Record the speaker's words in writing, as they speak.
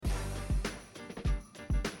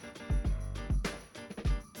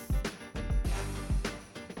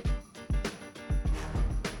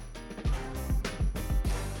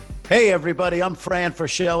Hey, everybody, I'm Fran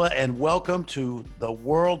Fraschilla, and welcome to the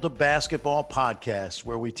World of Basketball podcast,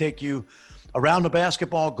 where we take you around the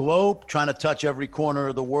basketball globe, trying to touch every corner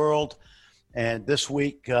of the world. And this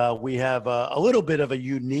week, we have a little bit of a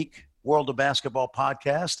unique World of Basketball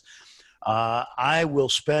podcast. I will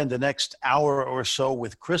spend the next hour or so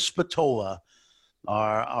with Chris Spatola,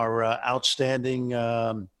 our outstanding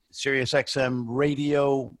SiriusXM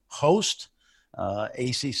radio host.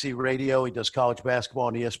 ACC radio. He does college basketball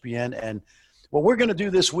on ESPN. And what we're going to do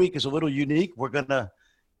this week is a little unique. We're going to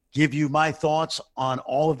give you my thoughts on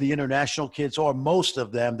all of the international kids, or most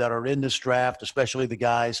of them, that are in this draft, especially the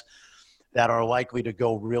guys that are likely to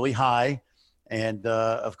go really high. And,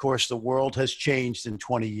 of course, the world has changed in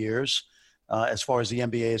 20 years as far as the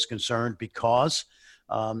NBA is concerned, because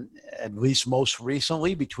at least most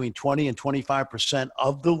recently, between 20 and 25%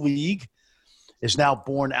 of the league is now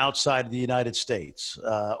born outside of the United States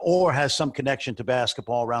or has some connection to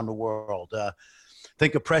basketball around the world.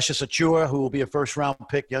 Think of Precious Achiuwa, who will be a first-round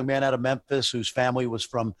pick, young man out of Memphis, whose family was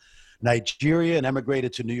from Nigeria and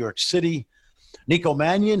emigrated to New York City. Nico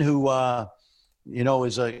Mannion, who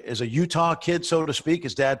is a Utah kid, so to speak.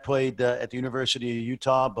 His dad played at the University of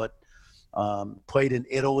Utah, but played in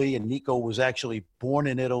Italy, and Nico was actually born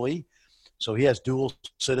in Italy. So he has dual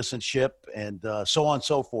citizenship, and so on and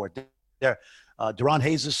so forth. Deron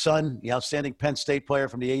Hayes' son, the outstanding Penn State player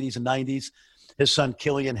from the 80s and 90s, his son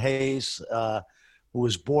Killian Hayes, who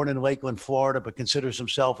was born in Lakeland, Florida, but considers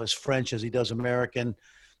himself as French as he does American,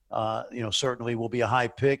 certainly will be a high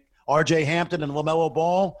pick. R.J. Hampton and LaMelo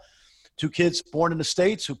Ball, two kids born in the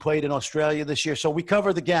States who played in Australia this year. So we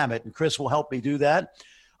cover the gamut, and Chris will help me do that.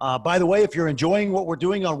 By the way, if you're enjoying what we're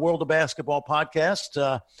doing on World of Basketball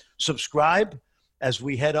podcast, subscribe as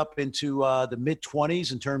we head up into the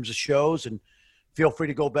mid-20s in terms of shows, and feel free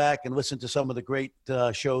to go back and listen to some of the great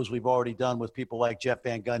shows we've already done with people like Jeff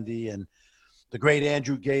Van Gundy and the great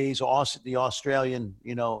Andrew Gaze, the Australian,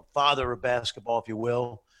 father of basketball, if you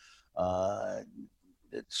will.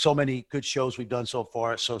 So many good shows we've done so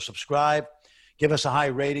far. So subscribe, give us a high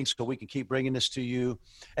rating so we can keep bringing this to you.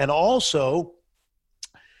 And also,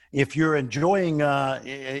 if you're enjoying,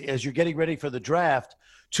 as you're getting ready for the draft,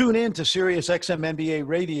 tune in to SiriusXM NBA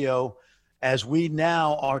Radio, as we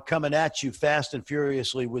now are coming at you fast and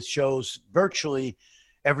furiously with shows virtually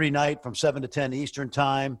every night from 7 to 10 Eastern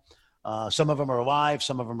time. Some of them are live,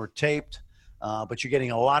 some of them are taped, but you're getting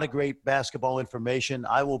a lot of great basketball information.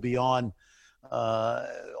 I will be on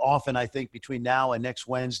often, I think, between now and next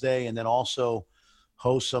Wednesday, and then also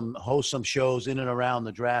host some shows in and around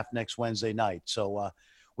the draft next Wednesday night. So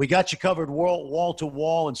we got you covered wall to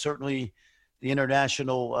wall, and certainly the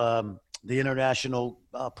international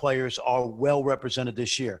players are well represented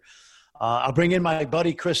this year. I'll bring in my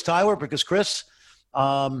buddy Chris Tyler, because Chris,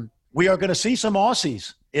 we are going to see some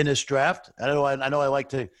Aussies in this draft. I know I like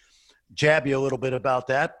to jab you a little bit about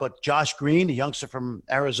that, but Josh Green, the youngster from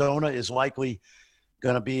Arizona, is likely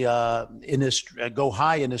going to be go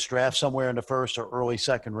high in this draft, somewhere in the first or early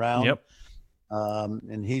second round. Yep.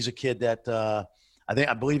 And he's a kid that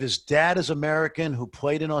I believe his dad is American, who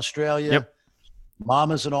played in Australia. Yep.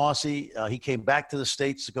 Mom is an Aussie. He came back to the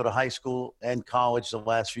States to go to high school and college the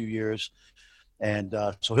last few years. And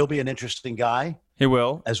so he'll be an interesting guy. He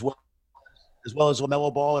will. As well as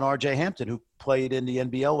LaMelo Ball and R.J. Hampton, who played in the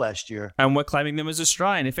NBL last year. And we're claiming them as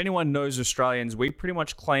Australian. If anyone knows Australians, we pretty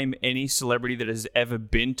much claim any celebrity that has ever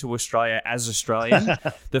been to Australia as Australian.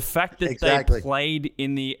 The fact that they played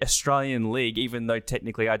in the Australian League, even though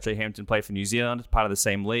technically R.J. Hampton played for New Zealand, it's part of the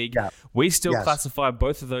same league, we still classify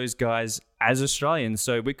both of those guys as Australians.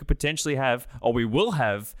 So we could potentially have, or we will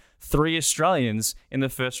have, 3 Australians in the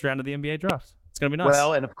first round of the NBA draft. It's going to be nice.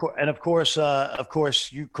 Well, and of course,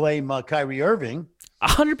 you claim Kyrie Irving.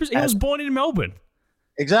 100%. He was born in Melbourne.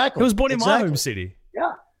 Exactly. He was born in my home city.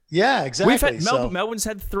 Yeah, exactly. We've had Melbourne's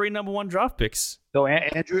had 3 number 1 draft picks. So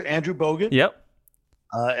Andrew Bogut.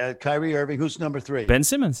 Yep. Kyrie Irving. Who's number 3? Ben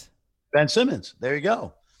Simmons. Ben Simmons. There you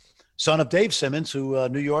go. Son of Dave Simmons, who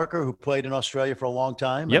New Yorker, who played in Australia for a long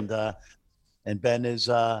time. Yep. And Ben is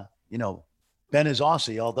Ben is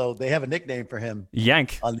Aussie, although they have a nickname for him.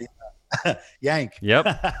 Yank. On the Yank. Yep.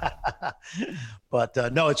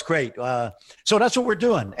 But no, it's great. So that's what we're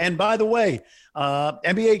doing. And by the way,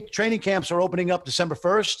 NBA training camps are opening up December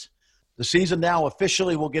 1st. The season now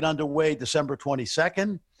officially will get underway December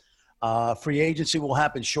 22nd. Free agency will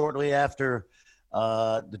happen shortly after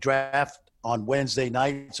the draft on Wednesday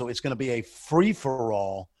night. So it's going to be a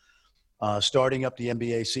free-for-all starting up the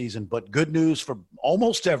NBA season. But good news for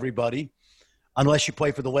almost everybody, unless you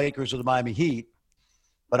play for the Lakers or the Miami Heat.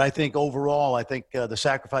 But I think overall, the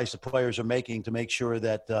sacrifice the players are making to make sure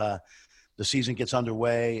that the the season gets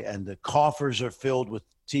underway and the coffers are filled with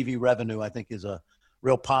TV revenue, I think is a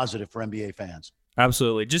real positive for NBA fans.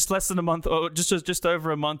 Absolutely. Just less than a month, or just over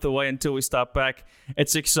a month away until we start back.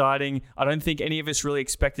 It's exciting. I don't think any of us really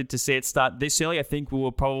expected to see it start this early. I think we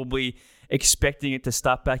were probably expecting it to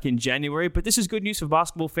start back in January. But this is good news for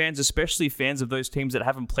basketball fans, especially fans of those teams that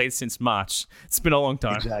haven't played since March. It's been a long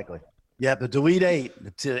time. Exactly. Yeah, the Elite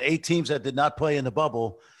Eight, the 8 teams that did not play in the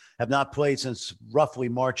bubble have not played since roughly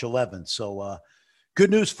March 11th. So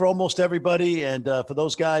good news for almost everybody. And for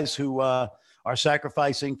those guys who are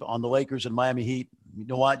sacrificing on the Lakers and Miami Heat, you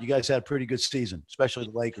know what? You guys had a pretty good season, especially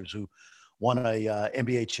the Lakers who won a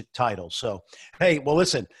NBA title. So, hey, well,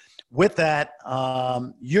 listen, with that,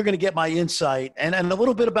 you're going to get my insight and a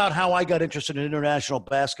little bit about how I got interested in international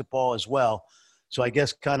basketball as well. So I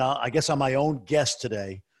guess I'm my own guest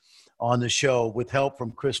today on the show with help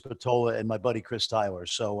from Chris Patola and my buddy Chris Tyler.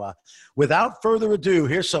 So without further ado,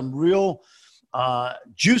 here's some real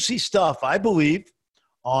juicy stuff, I believe,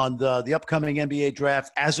 on the upcoming NBA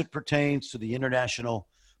draft as it pertains to the international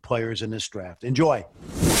players in this draft. Enjoy.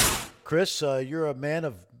 Chris, you're a man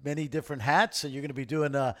of many different hats, and you're going to be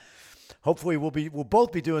doing hopefully we'll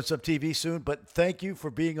both be doing some TV soon, but thank you for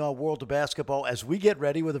being on World of Basketball as we get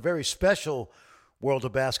ready with a very special World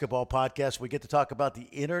of Basketball podcast. We get to talk about the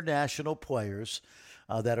international players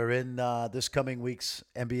that are in this coming week's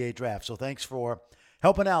NBA draft. So thanks for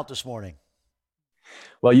helping out this morning.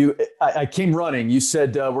 Well, I came running. You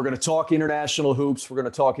said we're going to talk international hoops. We're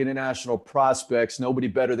going to talk international prospects. Nobody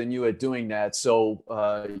better than you at doing that. So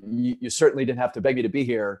you certainly didn't have to beg me to be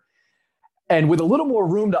here. And with a little more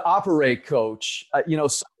room to operate, Coach,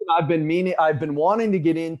 something I've been wanting to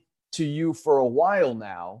get into you for a while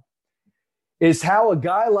now is how a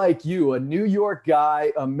guy like you, a New York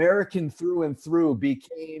guy, American through and through,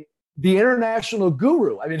 became the international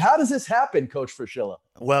guru. I mean, how does this happen, Coach Fraschilla?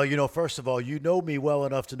 Well, first of all, you know me well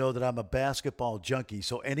enough to know that I'm a basketball junkie.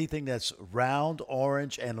 So anything that's round,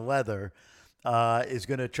 orange, and leather is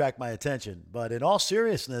going to attract my attention. But in all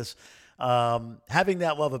seriousness, having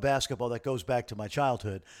that love of basketball that goes back to my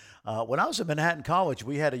childhood. When I was at Manhattan College,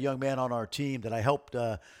 we had a young man on our team that I helped.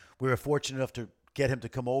 We were fortunate enough to get him to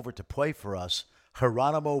come over to play for us,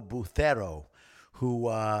 Geronimo Butero, who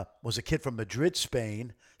was a kid from Madrid,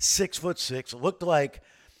 Spain, 6'6", looked like,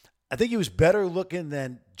 I think he was better looking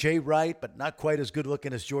than Jay Wright, but not quite as good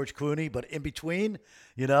looking as George Clooney, but in between,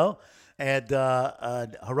 And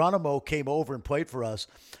Geronimo came over and played for us.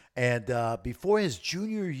 And before his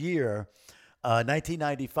junior year,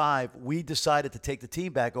 1995, we decided to take the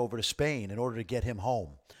team back over to Spain in order to get him home.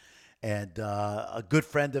 And a good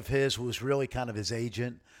friend of his who was really kind of his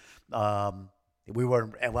agent, we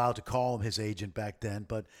weren't allowed to call him his agent back then,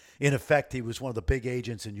 but in effect, he was one of the big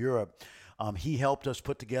agents in Europe. He helped us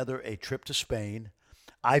put together a trip to Spain.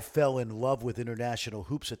 I fell in love with international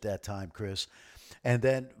hoops at that time, Chris. And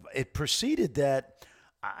then it proceeded that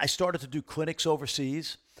I started to do clinics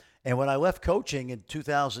overseas. And when I left coaching in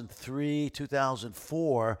 2003,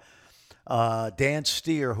 2004, Dan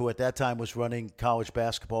Steer, who at that time was running college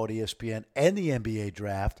basketball at ESPN and the NBA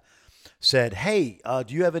draft, said, hey,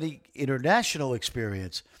 do you have any international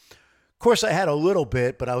experience? Of course, I had a little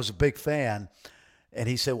bit, but I was a big fan. And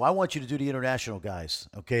he said, well, I want you to do the international guys.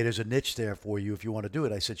 Okay, there's a niche there for you if you want to do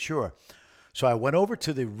it. I said, sure. So I went over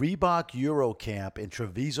to the Reebok Euro Camp in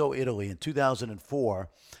Treviso, Italy in 2004.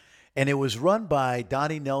 And it was run by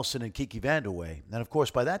Donnie Nelson and Kiki Vandeweghe. And, of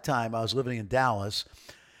course, by that time, I was living in Dallas.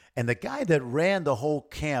 And the guy that ran the whole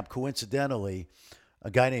camp, coincidentally,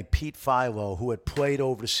 a guy named Pete Philo, who had played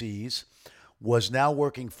overseas, was now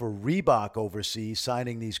working for Reebok overseas,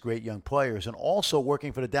 signing these great young players, and also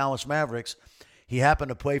working for the Dallas Mavericks. He happened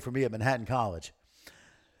to play for me at Manhattan College.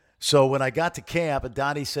 So when I got to camp, and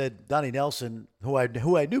Donnie Nelson, who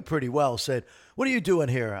I knew pretty well, said, what are you doing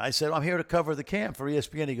here? I said, I'm here to cover the camp for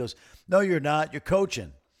ESPN. He goes, no, you're not. You're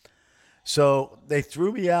coaching. So they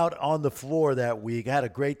threw me out on the floor that week. I had a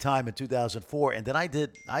great time in 2004. And then I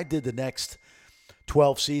did the next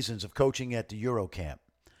 12 seasons of coaching at the Euro Camp.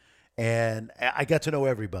 And I got to know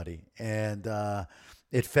everybody. And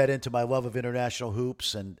it fed into my love of international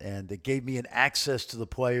hoops, and it gave me an access to the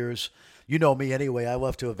players. You know me anyway. I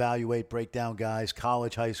love to evaluate, break down guys,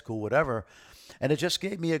 college, high school, whatever. And it just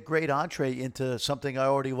gave me a great entree into something I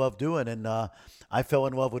already love doing. And I fell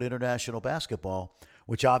in love with international basketball,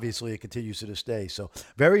 which obviously it continues to this day. So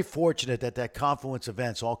very fortunate that confluence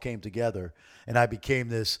events all came together, and I became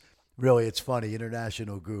this, really, it's funny,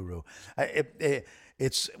 international guru.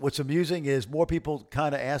 It's what's amusing is more people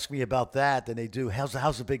kind of ask me about that than they do, how's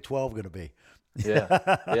the Big 12 going to be?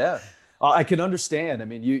 Yeah. I can understand. I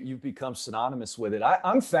mean, you've become synonymous with it.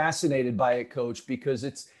 I'm fascinated by it, Coach, because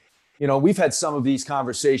it's we've had some of these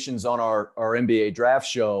conversations on our NBA draft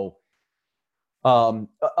show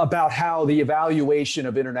about how the evaluation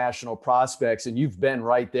of international prospects, and you've been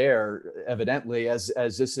right there, evidently, as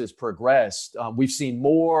this has progressed. We've seen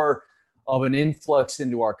more of an influx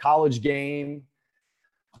into our college game.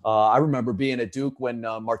 I remember being at Duke when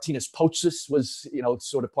Martynas Pocius was,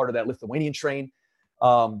 sort of part of that Lithuanian train.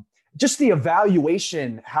 Just the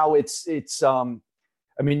evaluation, how it's.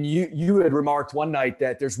 You had remarked one night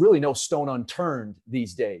that there's really no stone unturned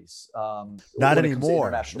these days. Not anymore.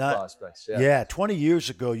 International prospects. Yeah. 20 years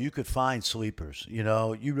ago, you could find sleepers.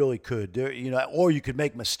 You really could. Or you could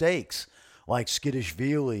make mistakes like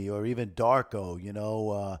Skidishvili or even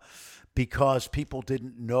Darko. Because people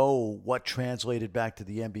didn't know what translated back to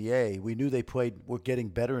the NBA. We knew they were getting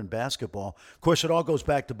better in basketball. Of course, it all goes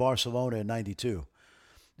back to Barcelona in '92,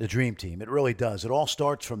 the Dream Team. It really does. It all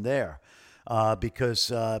starts from there.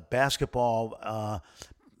 Because basketball,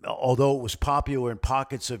 although it was popular in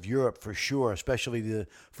pockets of Europe for sure, especially the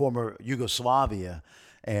former Yugoslavia,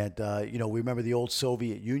 and, we remember the old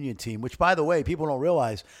Soviet Union team, which, by the way, people don't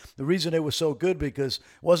realize the reason they were so good it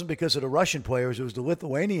wasn't because of the Russian players, it was the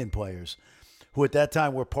Lithuanian players who at that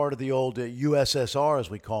time were part of the old USSR, as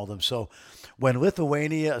we call them. So when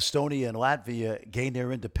Lithuania, Estonia, and Latvia gained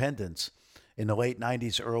their independence in the late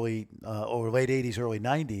 90s, late 80s, early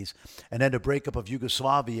 90s, and then the breakup of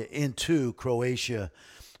Yugoslavia into Croatia,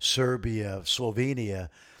 Serbia, Slovenia,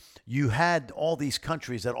 you had all these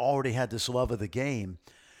countries that already had this love of the game.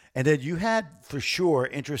 And then you had, for sure,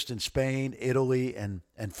 interest in Spain, Italy, and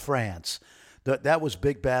France. That was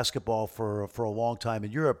big basketball for a long time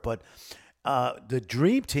in Europe. But the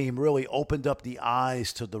Dream Team really opened up the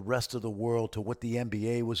eyes to the rest of the world, to what the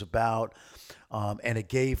NBA was about. And it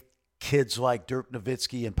gave kids like Dirk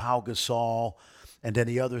Nowitzki and Pau Gasol, and then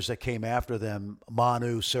the others that came after them,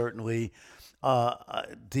 Manu certainly,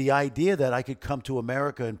 the idea that I could come to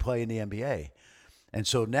America and play in the NBA. And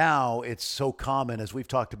so now it's so common, as we've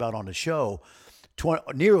talked about on the show,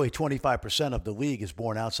 nearly 25% of the league is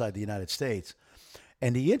born outside the United States.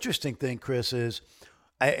 And the interesting thing, Chris, is,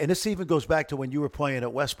 and this even goes back to when you were playing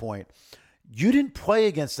at West Point, you didn't play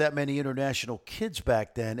against that many international kids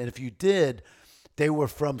back then. And if you did, they were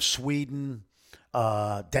from Sweden,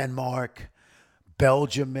 Denmark,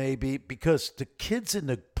 Belgium maybe, because the kids in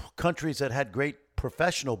the countries that had great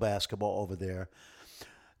professional basketball over there,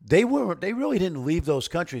 they really didn't leave those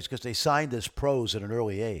countries because they signed as pros at an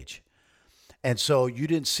early age. And so you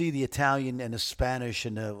didn't see the Italian and the Spanish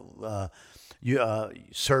and the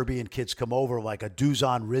Serbian kids come over like a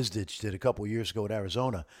Dusan Rizdic did a couple of years ago at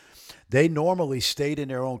Arizona. They normally stayed in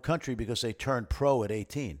their own country because they turned pro at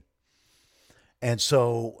 18. And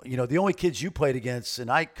so, the only kids you played against and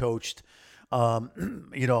I coached, for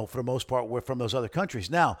the most part, were from those other countries.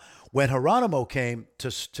 Now, when Geronimo came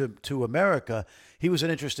to America, he was an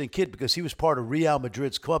interesting kid because he was part of Real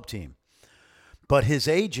Madrid's club team. But his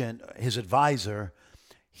agent, his advisor,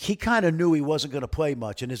 he kind of knew he wasn't going to play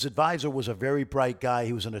much. And his advisor was a very bright guy.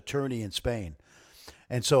 He was an attorney in Spain.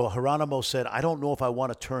 And so Geronimo said, I don't know if I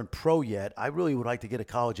want to turn pro yet. I really would like to get a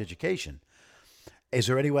college education. Is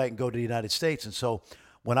there any way I can go to the United States? And so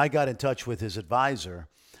when I got in touch with his advisor,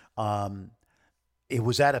 it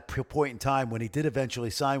was at a point in time when he did eventually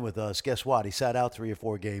sign with us. Guess what? He sat out 3 or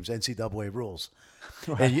 4 games, NCAA rules.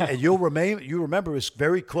 Right. And you remember his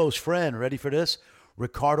very close friend, ready for this?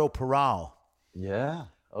 Ricardo Peral. Yeah.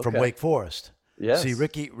 Okay. From Wake Forest. Yes. See,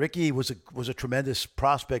 Ricky was a tremendous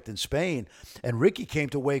prospect in Spain, and Ricky came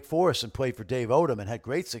to Wake Forest and played for Dave Odom and had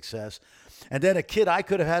great success. And then a kid I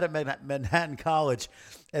could have had at Manhattan College,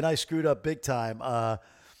 and I screwed up big time.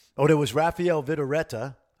 There was Rafael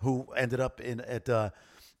Vidoretta, who ended up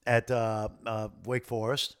at Wake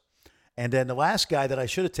Forest. And then the last guy that I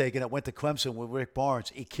should have taken that went to Clemson with Rick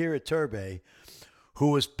Barnes, Ikira Turbe, who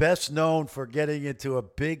was best known for getting into a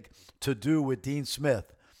big to-do with Dean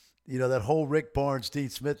Smith. That whole Rick Barnes, Dean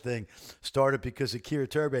Smith thing started because of Ikira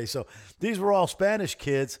Turbe. So these were all Spanish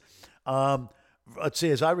kids. Let's see,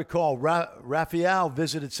 as I recall, Rafael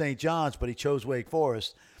visited St. John's, but he chose Wake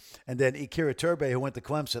Forest. And then Ikira Turbe, who went to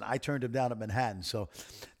Clemson, I turned him down at Manhattan. So,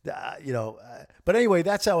 but anyway,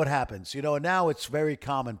 that's how it happens. And now it's very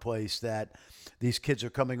commonplace that these kids are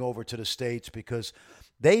coming over to the States because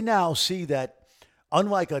they now see that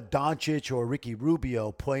unlike a Doncic or Ricky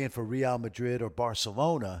Rubio playing for Real Madrid or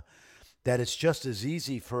Barcelona, that it's just as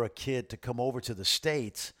easy for a kid to come over to the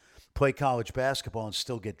States, play college basketball, and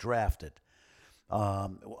still get drafted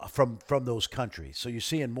from those countries. So you're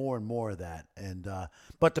seeing more and more of that. And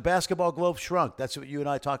but the basketball globe shrunk. That's what you and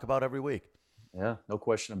I talk about every week. Yeah, no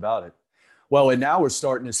question about it. Well, and now we're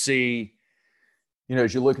starting to see,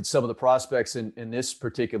 as you look at some of the prospects in this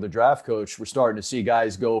particular draft, Coach, we're starting to see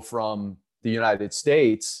guys go from the United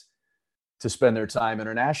States to spend their time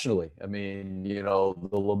internationally. I mean, the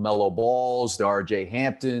LaMelo Balls, the RJ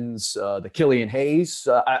Hamptons, the Killian Hayes.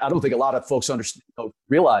 I don't think a lot of folks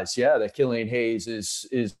realize, that Killian Hayes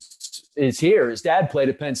is here. His dad played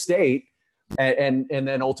at Penn State, and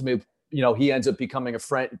then ultimately, he ends up becoming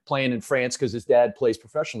playing in France because his dad plays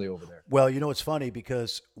professionally over there. Well, it's funny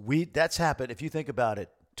because that's happened. If you think about it,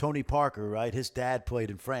 Tony Parker, right? His dad played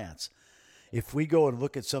in France. If we go and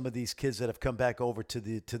look at some of these kids that have come back over to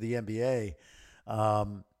the NBA,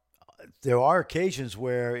 there are occasions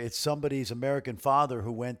where it's somebody's American father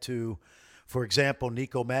who went to, for example,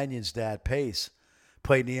 Nico Mannion's dad, Pace,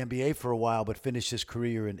 played in the NBA for a while but finished his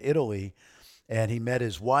career in Italy, and he met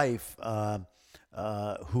his wife,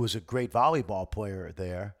 who was a great volleyball player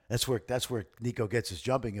there. That's where Nico gets his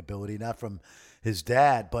jumping ability, not from his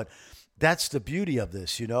dad, but that's the beauty of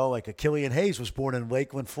this, like a Killian Hayes was born in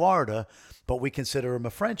Lakeland, Florida, but we consider him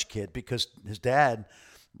a French kid because his dad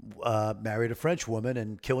married a French woman,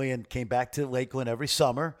 and Killian came back to Lakeland every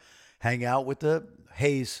summer, hang out with the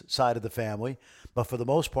Hayes side of the family. But for the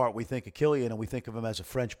most part, we think of Killian and we think of him as a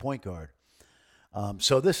French point guard.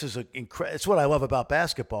 So this is it's what I love about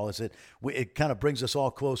basketball is it kind of brings us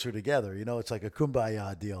all closer together. It's like a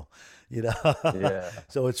kumbaya deal, Yeah.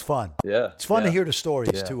 So it's fun. Yeah. It's fun to hear the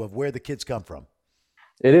stories too of where the kids come from.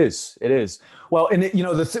 It is. Well, and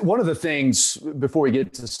one of the things before we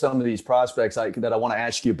get to some of these prospects that I want to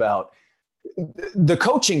ask you about, the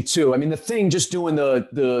coaching too. I mean, the thing, just doing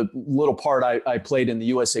the little part I played in the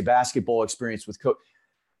USA basketball experience with coach.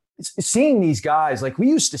 Seeing these guys, like we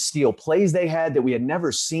used to steal plays they had that we had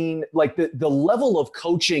never seen, like the level of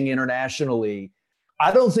coaching internationally,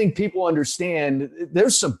 I don't think people understand.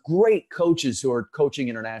 There's some great coaches who are coaching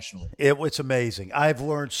internationally. It's amazing. I've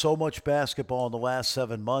learned so much basketball in the last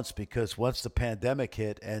 7 months because once the pandemic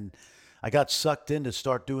hit and I got sucked in to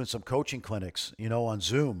start doing some coaching clinics, on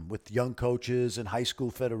Zoom with young coaches and high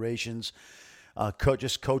school federations,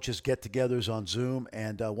 coaches get-togethers on Zoom.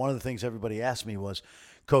 And one of the things everybody asked me was,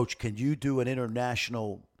 Coach, can you do an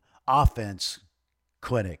international offense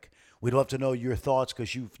clinic? We'd love to know your thoughts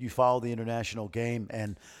because you follow the international game.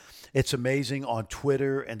 And it's amazing on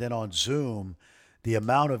Twitter and then on Zoom, the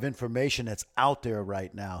amount of information that's out there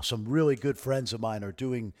right now. Some really good friends of mine are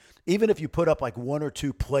doing, even if you put up like 1 or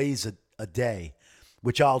 2 plays a day,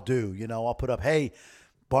 which I'll do, I'll put up, hey,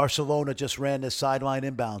 Barcelona just ran this sideline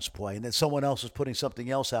inbounds play. And then someone else is putting something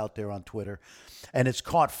else out there on Twitter. And it's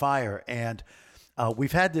caught fire. And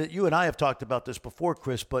we've had you and I have talked about this before,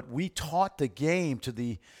 Chris, but we taught the game to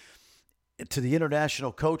the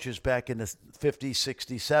international coaches back in the 50s,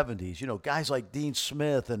 60s, 70s. Guys like Dean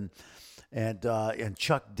Smith and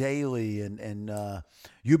Chuck Daly and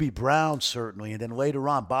Hubie Brown certainly, and then later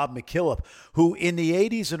on Bob McKillop, who in the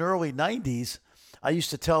 80s and early 90s, I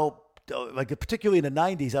used to tell, like particularly in the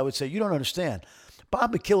 90s, I would say, you don't understand.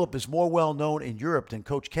 Bob McKillop is more well known in Europe than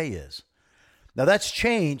Coach K is. Now that's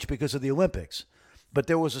changed because of the Olympics. But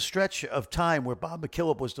there was a stretch of time where Bob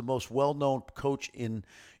McKillop was the most well-known coach in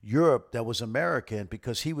Europe that was American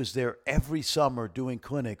because he was there every summer doing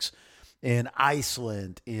clinics in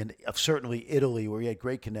Iceland, in certainly Italy, where he had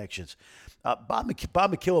great connections. Bob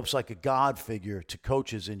McKillop's like a god figure to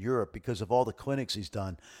coaches in Europe because of all the clinics he's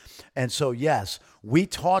done. And so, yes, we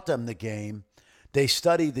taught them the game. They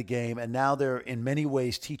studied the game, and now they're in many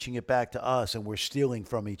ways teaching it back to us, and we're stealing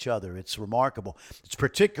from each other. It's remarkable. It's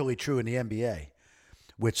particularly true in the NBA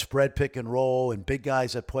with spread pick and roll and big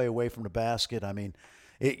guys that play away from the basket. I mean,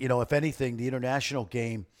 if anything, the international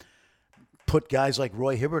game put guys like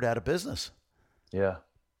Roy Hibbert out of business. Yeah.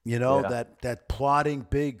 That plotting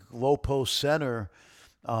big low post center.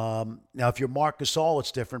 Now, if you're Marc Gasol,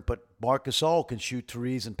 it's different, but Marc Gasol can shoot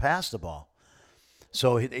threes and pass the ball.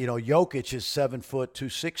 So, Jokic is 7 foot,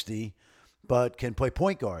 260, but can play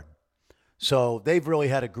point guard. So they've really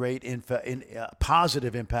had a great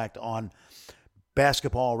positive impact on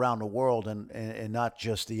basketball around the world and not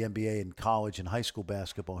just the NBA and college and high school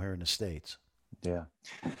basketball here in the States. Yeah.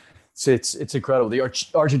 It's incredible. The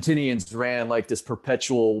Argentinians ran like this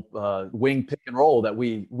perpetual wing pick and roll that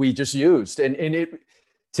we just used and it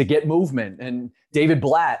to get movement. And David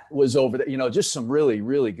Blatt was over there, just some really,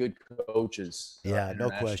 really good coaches. Yeah, no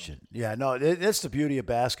question. Yeah, no, that's the beauty of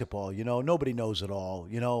basketball. Nobody knows it all.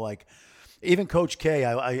 Like even Coach K,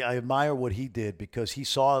 I admire what he did because he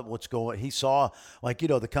saw what's going. He saw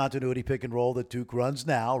the continuity pick and roll that Duke runs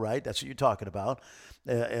now, right? That's what you're talking about.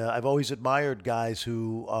 I've always admired guys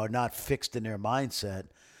who are not fixed in their mindset.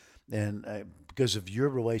 And because of your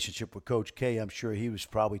relationship with Coach K, I'm sure he was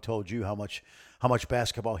probably told you how much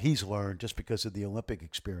basketball he's learned just because of the Olympic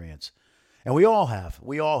experience. And we all have.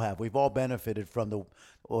 We've all benefited from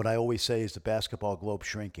what I always say is the basketball globe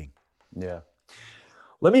shrinking. Yeah.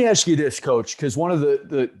 Let me ask you this, Coach, because one of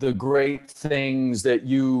the great things that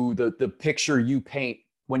the picture you paint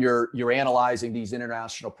when you're analyzing these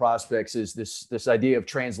international prospects is this idea of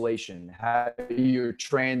translation, how you're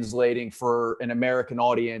translating for an American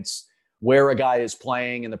audience where a guy is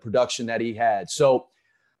playing and the production that he had. So,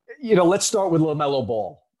 let's start with LaMelo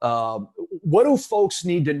Ball. What do folks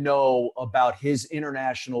need to know about his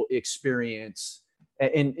international experience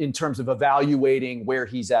in terms of evaluating where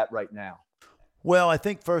he's at right now? Well, I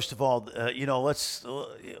think first of all, let's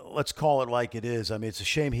call it like it is. I mean, it's a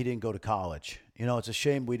shame he didn't go to college. It's a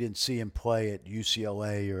shame we didn't see him play at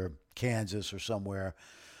UCLA or Kansas or somewhere.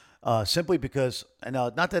 Simply because,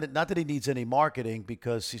 not that he needs any marketing,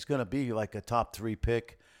 because he's going to be like a top 3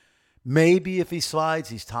 pick. Maybe if he slides,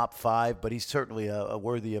 he's top 5, but he's certainly a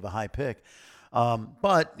worthy of a high pick.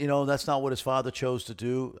 But that's not what his father chose to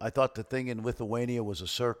do. I thought the thing in Lithuania was a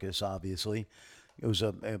circus. Obviously, it was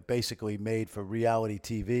basically made for reality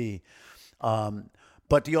TV.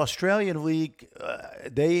 But the Australian League,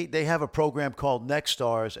 they have a program called Next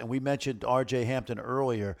Stars, and we mentioned R.J. Hampton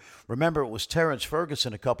earlier. Remember, it was Terrence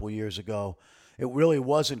Ferguson a couple years ago. It really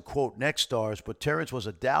wasn't, quote, Next Stars, but Terrence was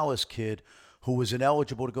a Dallas kid who was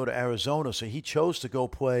ineligible to go to Arizona, so he chose to go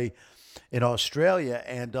play in Australia,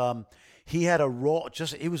 and he had a role.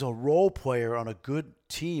 He was a role player on a good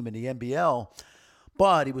team in the NBL.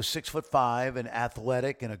 But he was 6'5" and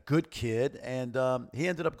athletic and a good kid, and he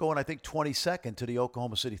ended up going, I think, 22nd to the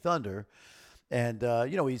Oklahoma City Thunder. And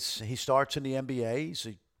he starts in the NBA. He's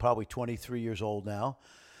probably 23 years old now,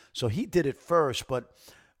 so he did it first. But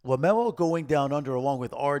LaMelo going down under along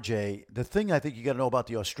with RJ. The thing I think you got to know about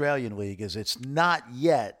the Australian League is it's not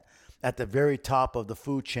yet at the very top of the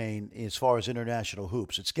food chain as far as international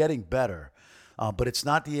hoops. It's getting better, but it's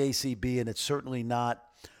not the ACB, and it's certainly not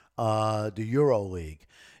the Euro League.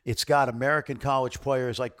 It's got American college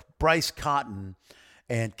players like Bryce Cotton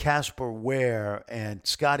and Casper Ware and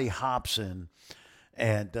Scotty Hobson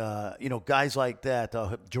and, guys like that.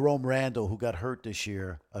 Jerome Randall, who got hurt this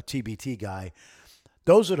year, a TBT guy.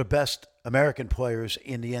 Those are the best American players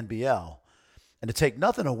in the NBL. And to take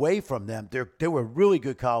nothing away from them, they were really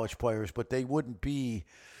good college players, but they wouldn't be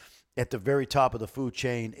at the very top of the food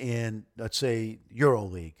chain in, let's say, Euro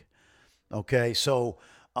League. Okay, so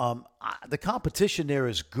the competition there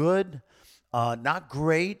is good, not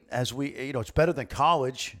great as it's better than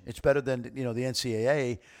college. It's better than, the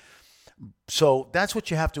NCAA. So that's what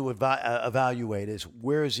you have to evaluate is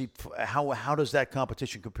where is he, how does that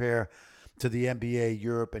competition compare to the NBA,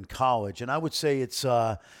 Europe, and college? And I would say it's,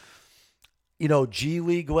 G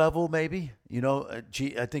League level maybe,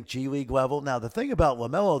 I think G League level. Now, the thing about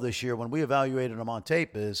LaMelo this year, when we evaluated him on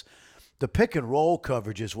tape, is the pick and roll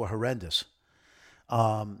coverages were horrendous.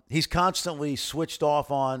 He's constantly switched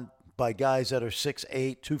off on by guys that are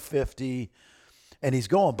 6'8", 250, and he's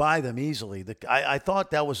going by them easily. I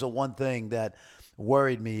thought that was the one thing that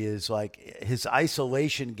worried me is like his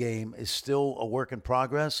isolation game is still a work in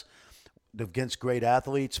progress against great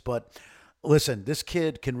athletes. But listen, this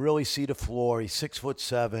kid can really see the floor. He's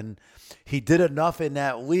 6'7". He did enough in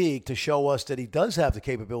that league to show us that he does have the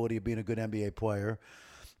capability of being a good NBA player.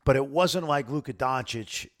 But it wasn't like Luka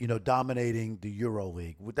Doncic, dominating the Euro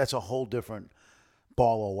League. That's a whole different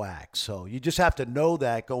ball of wax. So you just have to know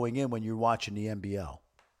that going in when you're watching the NBL.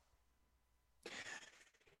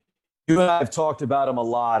 You and I have talked about him a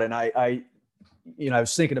lot, and I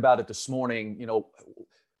was thinking about it this morning.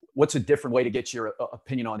 What's a different way to get your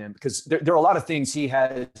opinion on him? Because there are a lot of things he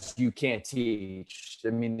has you can't teach. I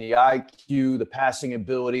mean, the IQ, the passing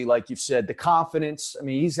ability, like you've said, the confidence. I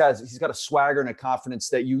mean, he's got a swagger and a confidence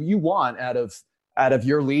that you want out of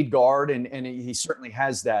your lead guard, and he certainly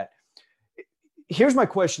has that. Here's my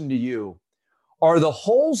question to you. Are the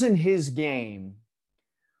holes in his game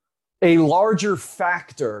a larger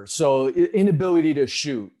factor? So inability to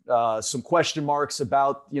shoot, some question marks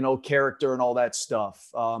about, character and all that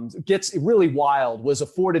stuff. Gets really wild, was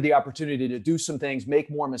afforded the opportunity to do some things, make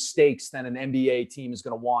more mistakes than an NBA team is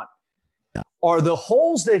going to want. Yeah. Are the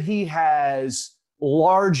holes that he has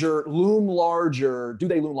loom larger? Do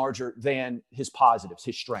they loom larger than his positives,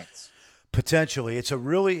 his strengths? Potentially. It's a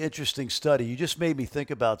really interesting study. You just made me think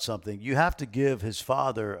about something. You have to give his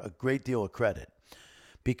father a great deal of credit,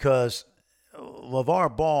 because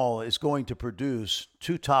LeVar Ball is going to produce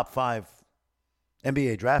 2 top 5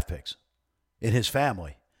 NBA draft picks in his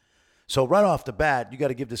family. So right off the bat, you got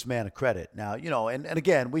to give this man a credit. Now, and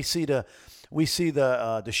again, we see the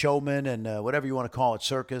showman and whatever you want to call it,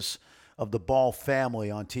 circus of the Ball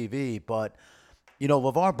family on TV. But,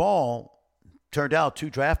 LeVar Ball turned out 2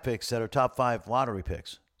 draft picks that are top 5 lottery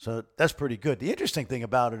picks. So that's pretty good. The interesting thing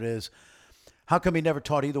about it is, how come he never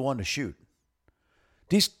taught either one to shoot?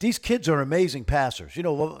 These kids are amazing passers.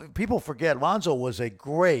 People forget Lonzo was a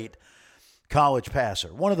great college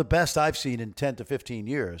passer, one of the best I've seen in 10 to 15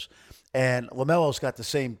 years. And LaMelo's got the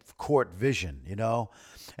same court vision,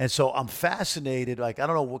 And so I'm fascinated. Like, I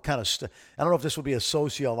don't know what kind of I don't know if this would be a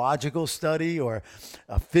sociological study or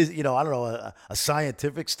a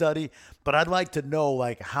scientific study, but I'd like to know,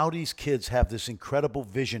 like, how these kids have this incredible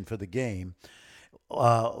vision for the game.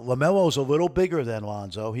 LaMelo's a little bigger than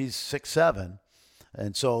Lonzo. He's 6'7".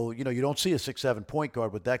 And so, you don't see a 6'7" point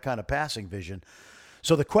guard with that kind of passing vision.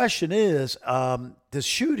 So the question is, the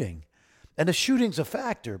shooting. And the shooting's a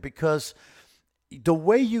factor because the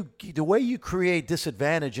way you create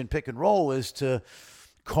disadvantage in pick and roll is to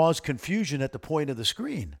cause confusion at the point of the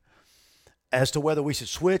screen as to whether we should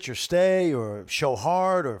switch or stay or show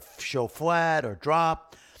hard or show flat or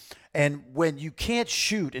drop. And when you can't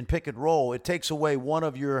shoot in pick and roll, it takes away one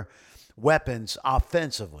of your weapons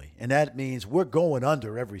offensively. And that means we're going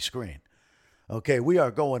under every screen. Okay, we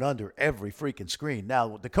are going under every freaking screen.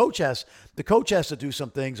 Now, the coach has to do some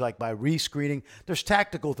things like by rescreening. There's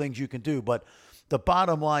tactical things you can do, but the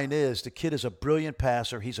bottom line is the kid is a brilliant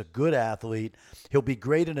passer. He's a good athlete. He'll be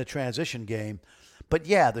great in a transition game. But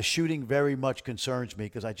yeah, the shooting very much concerns me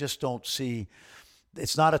because I just don't see –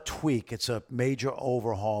 it's not a tweak. It's a major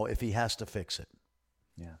overhaul if he has to fix it.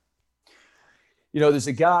 Yeah. There's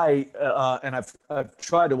a guy, and I've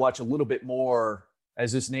tried to watch a little bit more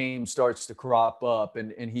as his name starts to crop up,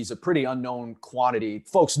 and he's a pretty unknown quantity.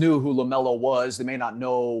 Folks knew who LaMelo was. They may not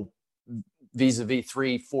know vis-a-vis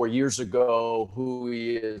 3-4 years ago who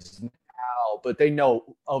he is now, but they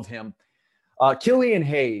know of him. Killian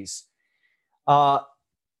Hayes. I've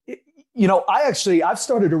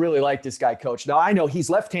started to really like this guy, Coach. Now, I know he's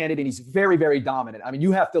left-handed and he's very, very dominant. I mean,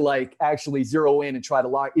 you have to actually zero in and try to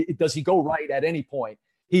lock. Does he go right at any point?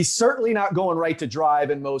 He's certainly not going right to drive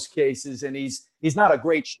in most cases, and he's not a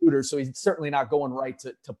great shooter, so he's certainly not going right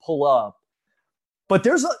to pull up. But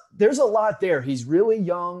there's a lot there. He's really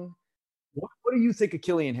young. What do you think of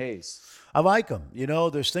Killian Hayes? I like him.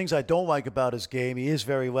 There's things I don't like about his game. He is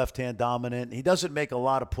very left-hand dominant. He doesn't make a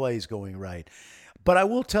lot of plays going right. But I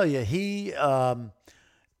will tell you, I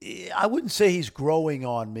wouldn't say he's growing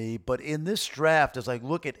on me, but in this draft, as I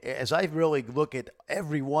really look at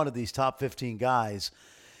every one of these top 15 guys,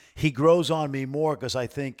 he grows on me more because I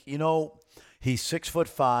think, he's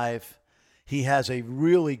 6'5". He has a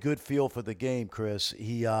really good feel for the game, Chris.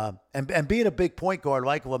 And being a big point guard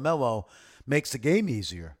like LaMelo makes the game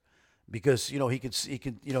easier because he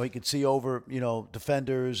could see over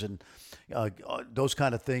defenders and those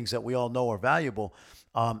kind of things that we all know are valuable.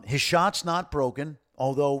 His shot's not broken,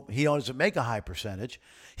 although he doesn't make a high percentage.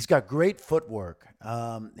 He's got great footwork.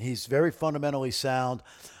 He's very fundamentally sound.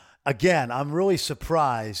 Again, I'm really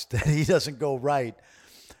surprised that he doesn't go right.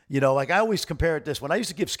 I always compare it this. When I used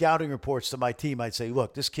to give scouting reports to my team, I'd say,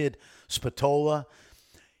 look, this kid, Spatola,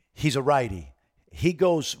 he's a righty. He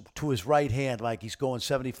goes to his right hand like he's going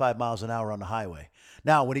 75 miles an hour on the highway.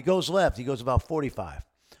 Now, when he goes left, he goes about 45.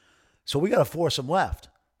 So we got to force him left,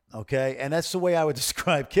 okay? And that's the way I would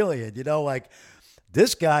describe Killian.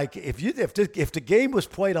 This guy, if the game was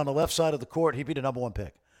played on the left side of the court, he'd be the number 1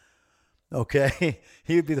 pick. Okay,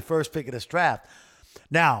 he would be the first pick of this draft.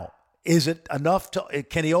 Now, is it enough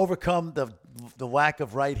can he overcome the lack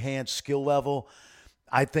of right hand skill level?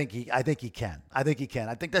 I think he can. I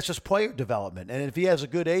think that's just player development. And if he has a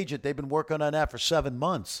good agent, they've been working on that for 7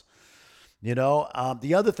 months.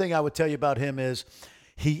 The other thing I would tell you about him is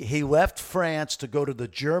he left France to go to the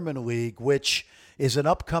German league, which is an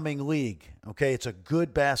upcoming league. Okay, it's a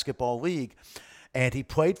good basketball league, and he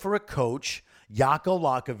played for a coach, Jaka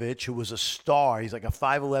Lakovic, who was a star. He's like a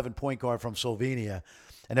 5'11" point guard from Slovenia,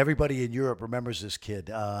 and everybody in Europe remembers this kid.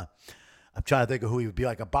 I'm trying to think of who he would be,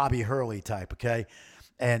 like a Bobby Hurley type, okay?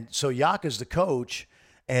 And so Jaka's the coach,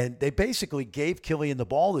 and they basically gave Killian the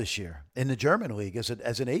ball this year in the German league as an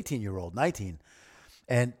 18-year-old, 19.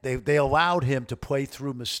 And they allowed him to play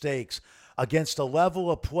through mistakes against a level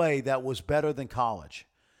of play that was better than college.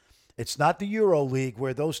 It's not the Euro League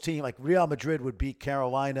where those teams, like Real Madrid, would beat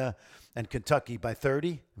Carolina and Kentucky by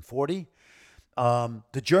 30 and 40.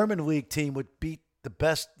 The German League team would beat the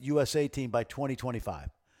best USA team by 20-25.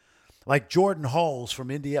 Like Jordan Hulls from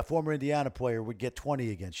India, former Indiana player, would get 20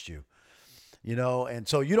 against you. And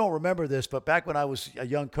so you don't remember this, but back when I was a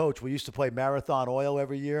young coach, we used to play Marathon Oil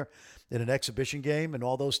every year. in an exhibition game and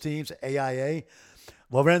all those teams, AIA.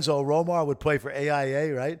 Lorenzo Romar would play for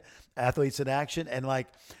AIA, right? Athletes in Action. And like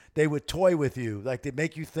they would toy with you. Like they'd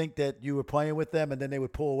make you think that you were playing with them, and then they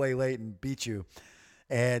would pull away late and beat you.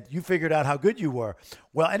 And you figured out how good you were.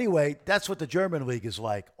 Well, anyway, that's what the German league is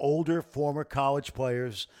like. Older, former college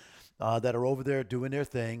players that are over there doing their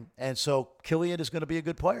thing. And so Killian is going to be a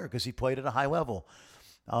good player because he played at a high level.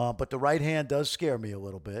 But the right hand does scare me a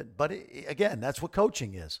little bit. But again, that's what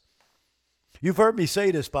coaching is. You've heard me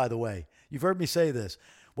say this, by the way. You've heard me say this.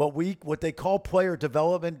 What they call player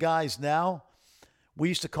development guys now, we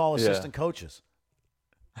used to call assistant coaches.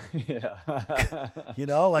 Yeah.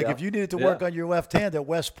 If you needed to work on your left hand at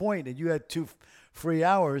West Point and you had 2 free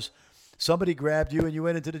hours, somebody grabbed you and you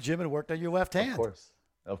went into the gym and worked on your left hand. Of course.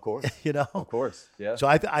 Of course. Yeah. So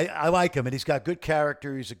I like him, and he's got good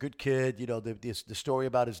character. He's a good kid. The story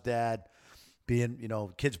about his dad being,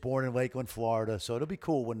 kids born in Lakeland, Florida. So it'll be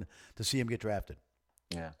cool to see him get drafted.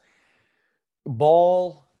 Yeah.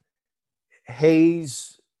 Ball,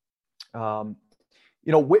 Hayes, where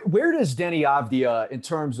does Deni Avdia in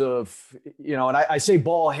terms of, and I say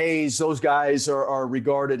Ball, Hayes, those guys are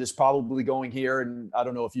regarded as probably going here. And I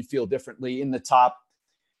don't know if you feel differently in the top,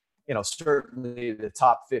 certainly the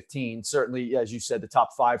top 15, certainly, as you said, the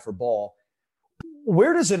top 5 for Ball.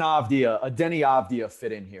 Where does a Deni Avdia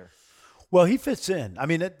fit in here? Well, he fits in. I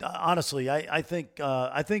mean, honestly, I think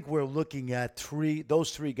we're looking at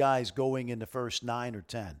those three guys going in the first 9 or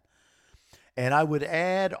 10. And I would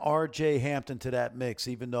add R.J. Hampton to that mix,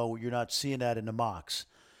 even though you're not seeing that in the mocks.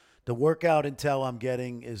 The workout intel I'm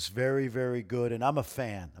getting is very, very good, and I'm a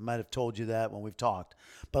fan. I might have told you that when we've talked.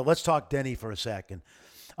 But let's talk Deni for a second.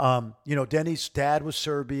 Deni's dad was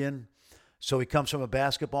Serbian, so he comes from a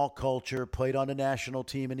basketball culture, played on the national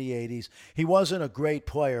team in the 80s. He wasn't a great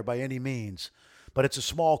player by any means, but it's a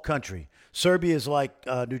small country. Serbia is like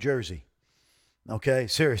New Jersey. Okay?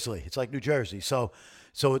 Seriously, it's like New Jersey. So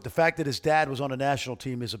the fact that his dad was on a national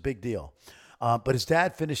team is a big deal. But his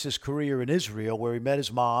dad finished his career in Israel where he met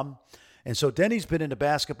his mom. And so Deni's been in the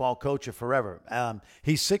basketball culture forever.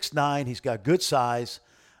 He's 6'9". He's got good size.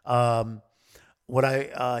 He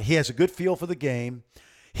has a good feel for the game.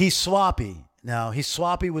 He's sloppy. Now, he's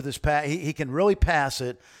sloppy with his pass. He can really pass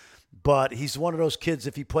it, but he's one of those kids,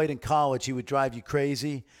 if he played in college, he would drive you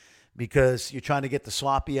crazy because you're trying to get the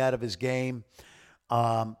sloppy out of his game.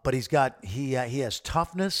 But he has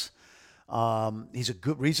toughness. He's a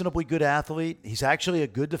reasonably good athlete. He's actually a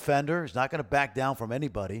good defender. He's not going to back down from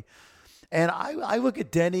anybody. And I look at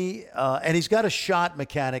Deni, and he's got a shot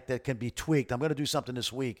mechanic that can be tweaked. I'm going to do something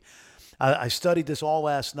this week. I studied this all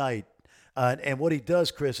last night. And what he does,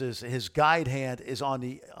 Chris, is his guide hand is on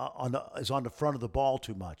the front of the ball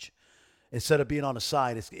too much, instead of being on the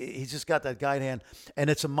side. He's just got that guide hand, and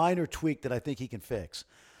it's a minor tweak that I think he can fix.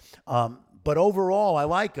 But overall, I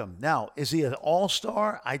like him. Now, is he an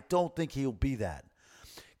all-star? I don't think he'll be that.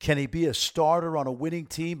 Can he be a starter on a winning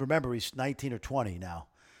team? Remember, he's 19 or 20 now.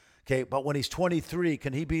 Okay, but when he's 23,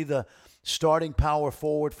 can he be the starting power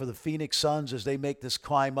forward for the Phoenix Suns as they make this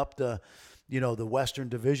climb up the Western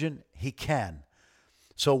Division? He can.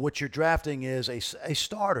 So what you're drafting is a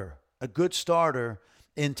starter, a good starter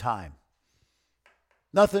in time.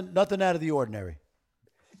 Nothing out of the ordinary.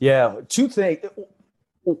 Yeah, two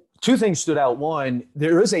things stood out. One,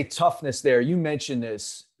 there is a toughness there. You mentioned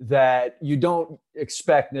this, that you don't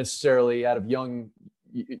expect necessarily out of young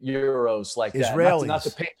Euros like that. Israelis. Not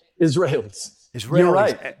to paint Israelis. You're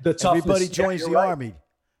right. The toughness. Everybody joins the army.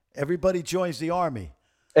 Everybody joins the army.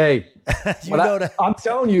 Hey, I'm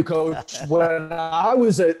telling you, Coach, when I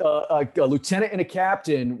was a lieutenant and a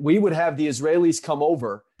captain, we would have the Israelis come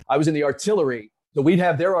over. I was in the artillery, so we'd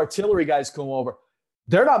have their artillery guys come over.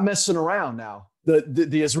 They're not messing around now.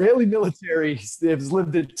 The Israeli military has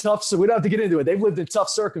lived in tough, so we don't have to get into it. They've lived in tough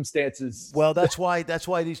circumstances. Well, that's why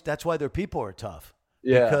their people are tough.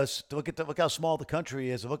 Yeah. Because look how small the country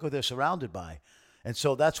is, and look what they're surrounded by. And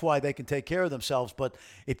so that's why they can take care of themselves. But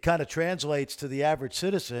it kind of translates to the average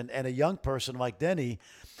citizen, and a young person like Deni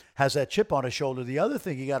has that chip on his shoulder. The other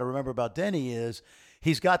thing you got to remember about Deni is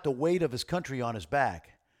he's got the weight of his country on his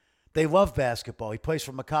back. They love basketball. He plays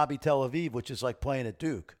for Maccabi Tel Aviv, which is like playing at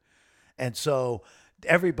Duke. And so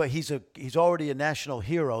he's already a national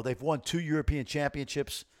hero. They've won 2 European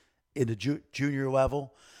championships in the junior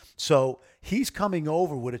level. So he's coming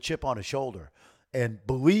over with a chip on his shoulder and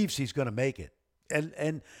believes he's going to make it.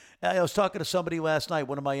 And I was talking to somebody last night,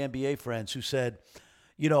 one of my NBA friends, who said,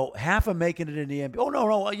 half of making it in the NBA. Oh,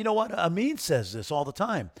 no. You know what? Amin says this all the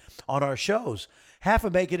time on our shows. Half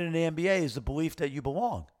of making it in the NBA is the belief that you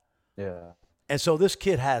belong. Yeah. And so this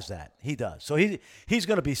kid has that. He does. So he's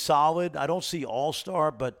going to be solid. I don't see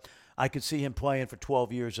all-star, but I could see him playing for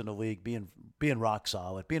 12 years in the league, being rock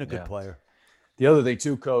solid, being a good player. The other thing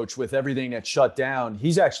too, Coach, with everything that's shut down,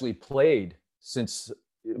 he's actually played since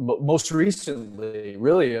most recently,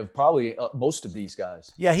 really, of probably most of these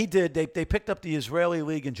guys. Yeah, he did. They picked up the Israeli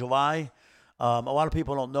league in July. A lot of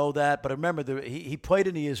people don't know that, but remember, he played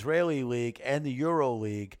in the Israeli league and the Euro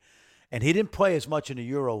League, and he didn't play as much in the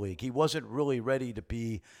Euro League. He wasn't really ready to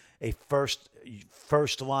be a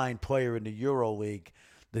first line player in the Euro League.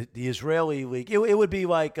 The Israeli league, it would be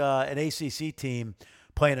like an ACC team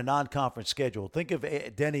playing a non-conference schedule. Think of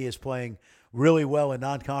Denny as playing really well in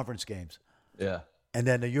non-conference games. Yeah. And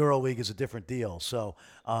then the Euro League is a different deal. So,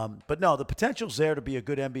 but no, the potential's there to be a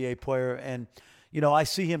good NBA player. And, I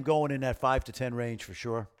see him going in that 5 to 10 range for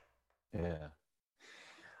sure. Yeah.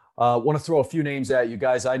 Want to throw a few names at you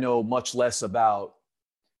guys I know much less about.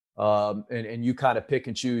 And you kind of pick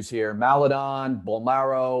and choose here. Maledon,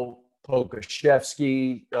 Bolmaro,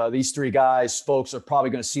 Pokusevski, these three guys, folks are probably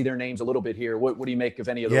going to see their names a little bit here. What do you make of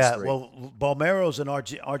any of those three? Yeah, well, Bolmaro's an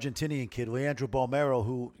Argentinian kid, Leandro Bolmaro,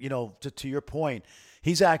 who, to your point,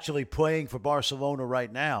 he's actually playing for Barcelona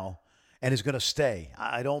right now and is going to stay.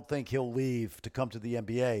 I don't think he'll leave to come to the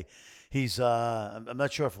NBA. He's I'm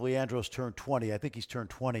not sure if Leandro's turned 20. I think he's turned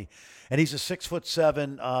 20. And he's a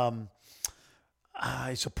 6'7".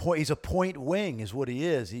 He's a point wing is what he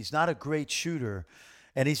is. He's not a great shooter.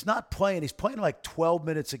 And he's not playing. He's playing like 12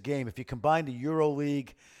 minutes a game. If you combine the Euro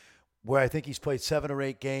League, where I think he's played 7 or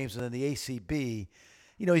 8 games, and then the ACB,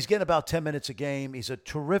 he's getting about 10 minutes a game. He's a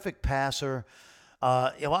terrific passer.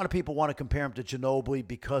 A lot of people want to compare him to Ginobili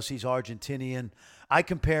because he's Argentinian. I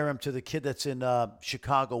compare him to the kid that's in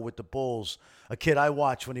Chicago with the Bulls, a kid I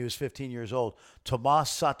watched when he was 15 years old, Tomas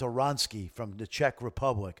Satoransky from the Czech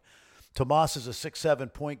Republic. Tomas is a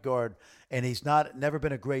 6'7" point guard, and he's never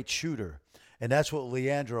been a great shooter. And that's what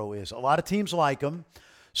Leandro is. A lot of teams like him.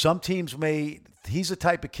 Some teams he's the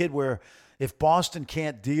type of kid where if Boston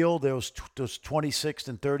can't deal those 26th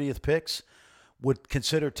and 30th picks, would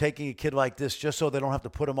consider taking a kid like this just so they don't have to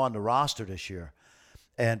put him on the roster this year.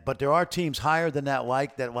 But there are teams higher than that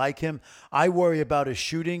like him. I worry about his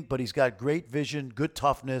shooting, but he's got great vision, good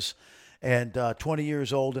toughness, and 20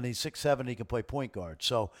 years old, and he's 6'7", he can play point guard.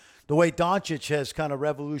 So the way Doncic has kind of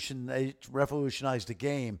revolutionized the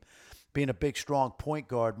game, being a big, strong point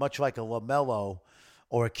guard, much like a LaMelo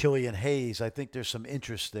or a Killian Hayes, I think there's some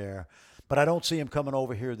interest there. But I don't see him coming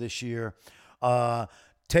over here this year.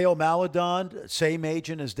 Theo Maledon, same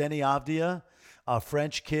agent as Denny Avdia, a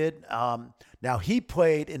French kid. Now, he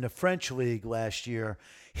played in the French league last year.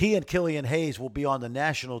 He and Killian Hayes will be on the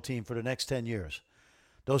national team for the next 10 years.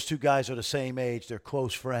 Those two guys are the same age. They're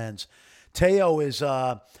close friends. Theo is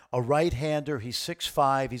a right-hander. He's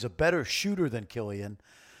 6'5". He's a better shooter than Killian.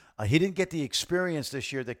 He didn't get the experience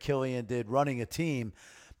this year that Killian did running a team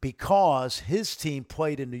because his team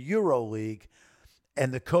played in the Euro League,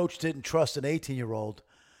 and the coach didn't trust an 18-year-old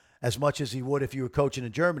as much as he would if you were coaching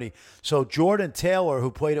in Germany. So Jordan Taylor,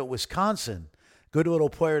 who played at Wisconsin, good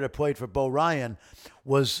little player that played for Bo Ryan,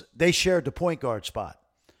 they shared the point guard spot.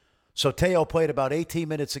 So Theo played about 18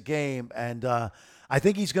 minutes a game, and I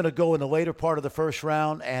think he's going to go in the later part of the first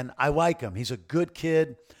round, and I like him. He's a good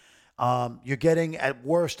kid. You're getting, at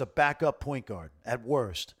worst, a backup point guard, at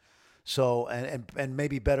worst. So, and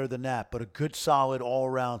maybe better than that, but a good, solid,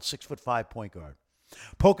 all-around 6'5" point guard.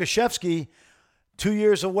 Pokusevski, 2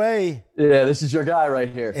 years away. Yeah, this is your guy right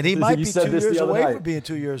here. And he might be 2 years away from being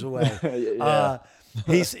 2 years away. Yeah.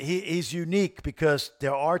 He's unique because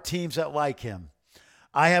there are teams that like him.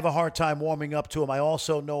 I have a hard time warming up to him. I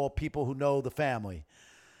also know people who know the family.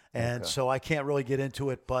 And so I can't really get into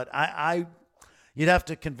it, but you'd have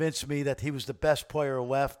to convince me that he was the best player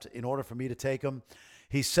left in order for me to take him.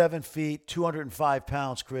 He's 7 feet, 205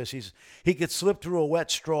 pounds, Chris. He could slip through a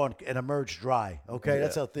wet straw and emerge dry. Okay,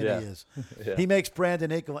 that's how thin he is. Yeah. He makes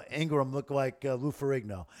Brandon Ingram look like Lou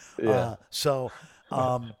Ferrigno. Yeah.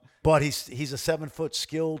 But he's a 7-foot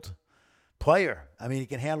skilled player. I mean, he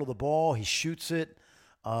can handle the ball. He shoots it.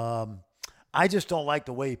 I just don't like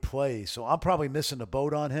the way he plays, so I'm probably missing the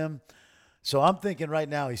boat on him. So I'm thinking right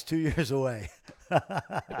now he's 2 years away.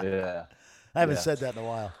 Yeah. I haven't said that in a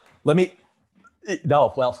while.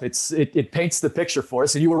 It paints the picture for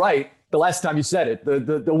us, and you were right the last time you said it.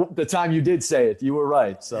 The time you did say it, you were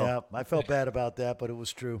right. So yeah, I felt bad about that, but it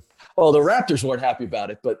was true. Well, the Raptors weren't happy about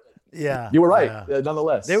it, but you were right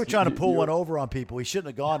nonetheless. They were trying to pull one over on people. He shouldn't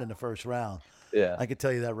have gone in the first round. Yeah, I can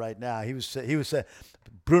tell you that right now. He was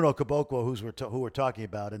Bruno Caboclo, who we're talking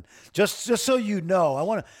about, and just so you know, I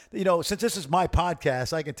want to, since this is my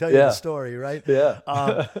podcast, I can tell you the story, right?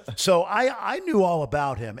 Yeah. So I knew all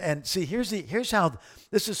about him, and see, here's how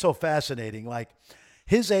this is so fascinating. Like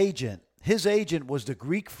his agent was the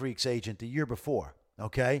Greek Freaks agent the year before.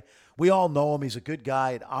 Okay. We all know him. He's a good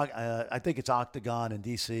guy. I think it's Octagon in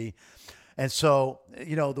DC. And so,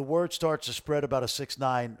 the word starts to spread about a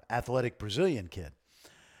 6'9" athletic Brazilian kid.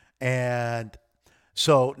 And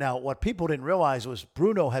so now what people didn't realize was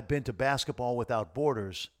Bruno had been to Basketball Without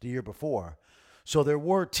Borders the year before. So there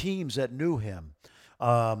were teams that knew him.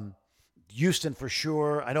 Houston for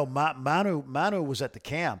sure. I know Manu was at the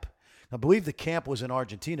camp. I believe the camp was in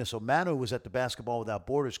Argentina, so Manu was at the Basketball Without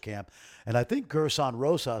Borders camp, and I think Gerson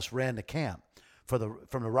Rosas ran the camp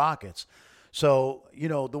from the Rockets. So,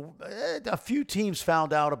 a few teams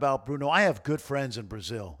found out about Bruno. I have good friends in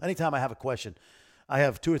Brazil. Anytime I have a question, I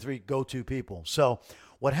have 2 or 3 go-to people. So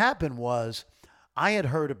what happened was I had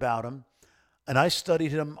heard about him, and I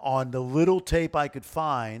studied him on the little tape I could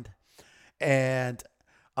find, and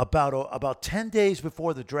about 10 days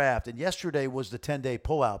before the draft, and yesterday was the 10-day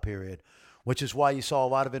pullout period, which is why you saw a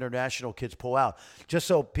lot of international kids pull out. Just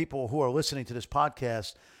so people who are listening to this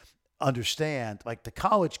podcast understand, like the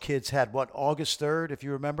college kids had August 3rd, if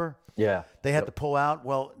you remember? Yeah. They had to pull out.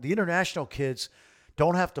 Well, the international kids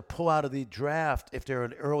don't have to pull out of the draft if they're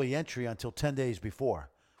an early entry until 10 days before,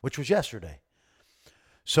 which was yesterday.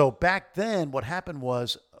 So back then, what happened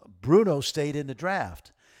was Bruno stayed in the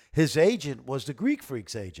draft. His agent was the Greek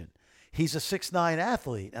Freaks agent. He's a 6'9"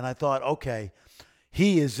 athlete. And I thought, okay,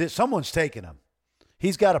 someone's taking him.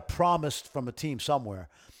 He's got a promise from a team somewhere.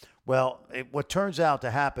 Well, what turns out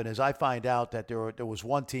to happen is I find out that there was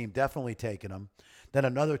one team definitely taking him. Then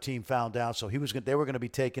another team found out, so they were going to be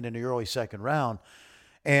taken in the early second round.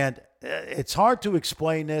 And it's hard to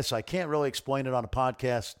explain this. I can't really explain it on a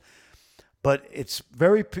podcast. But it's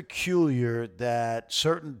very peculiar that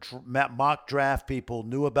certain mock draft people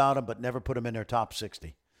knew about him but never put him in their top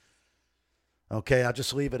 60. Okay, I'll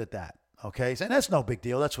just leave it at that. Okay, and that's no big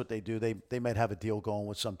deal. That's what they do. They might have a deal going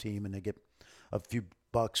with some team and they get a few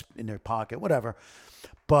bucks in their pocket, whatever.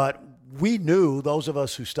 But we knew, those of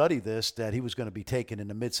us who studied this, that he was going to be taken in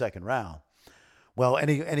the mid-second round. Well,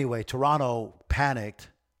 anyway, Toronto panicked.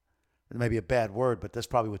 It may be a bad word, but that's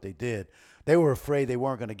probably what they did. They were afraid they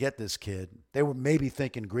weren't going to get this kid. They were maybe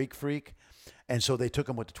thinking Greek Freak, and so they took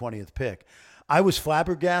him with the 20th pick. I was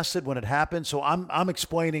flabbergasted when it happened, so I'm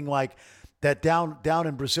explaining like that down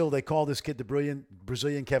in Brazil, they call this kid the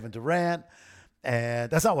Brazilian Kevin Durant, and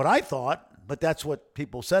that's not what I thought, but that's what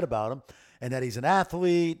people said about him, and that he's an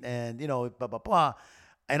athlete, and, blah, blah, blah.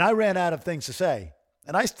 And I ran out of things to say,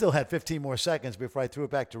 and I still had 15 more seconds before I threw it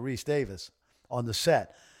back to Reese Davis on the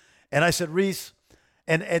set. And I said, Reese,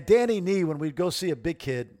 and Danny Nee, when we'd go see a big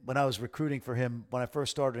kid, when I was recruiting for him, when I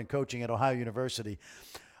first started in coaching at Ohio University,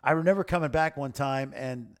 I remember coming back one time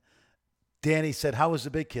and Danny said, how was the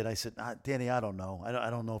big kid? I said, Danny, I don't know. I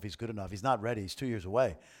don't know if he's good enough. He's not ready. He's 2 years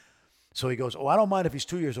away. So he goes, I don't mind if he's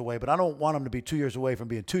 2 years away, but I don't want him to be 2 years away from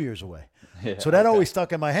being 2 years away. Yeah, so that always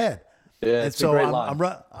stuck in my head. Yeah, and so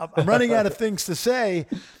I'm running out of things to say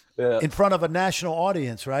in front of a national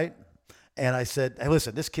audience, right? And I said, hey,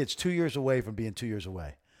 listen, this kid's 2 years away from being 2 years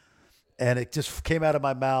away. And it just came out of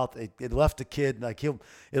my mouth. It left the kid, like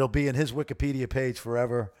it'll be in his Wikipedia page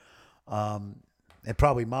forever, and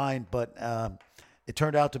probably mine. But it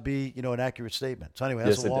turned out to be, an accurate statement. So anyway,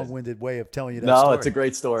 that's a long-winded way of telling you that story. No, it's a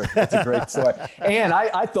great story. It's a great story. And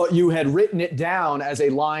I thought you had written it down as a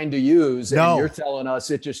line to use. No. And you're telling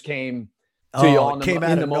us it just came to you on it came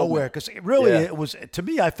out of nowhere. Because it was, to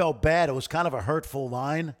me, I felt bad. It was kind of a hurtful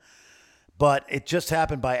line. But it just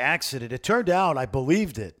happened by accident. It turned out, I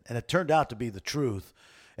believed it, and it turned out to be the truth.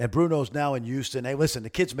 And Bruno's now in Houston. Hey, listen, the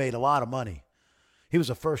kid's made a lot of money. He was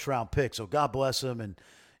a first-round pick, so God bless him. And,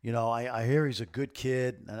 I hear he's a good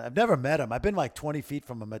kid. And I've never met him. I've been like 20 feet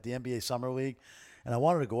from him at the NBA Summer League, and I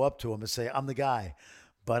wanted to go up to him and say, I'm the guy.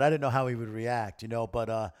 But I didn't know how he would react,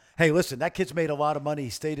 But, hey, listen, that kid's made a lot of money. He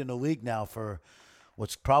stayed in the league now for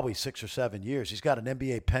what's probably 6 or 7 years. He's got an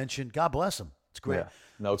NBA pension. God bless him. It's great. Yeah,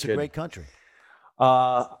 no it's kidding. A great country.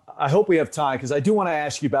 I hope we have time because I do want to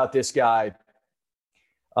ask you about this guy.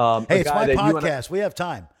 Hey, it's my podcast. We have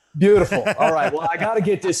time. Beautiful. All right. Well, I got to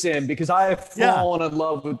get this in because I have fallen in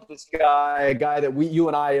love with this guy, a guy that you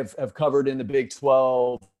and I have covered in the Big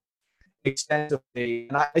 12 extensively.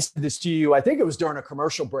 And I said this to you, I think it was during a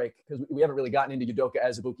commercial break because we haven't really gotten into Udoka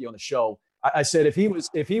Azubuike on the show. I said if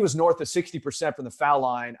he was north of 60% from the foul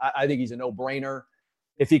line, I think he's a no-brainer.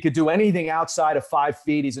 If he could do anything outside of 5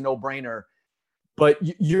 feet, he's a no-brainer. But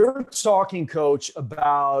you're talking, Coach,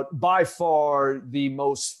 about by far the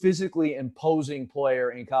most physically imposing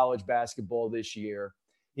player in college basketball this year.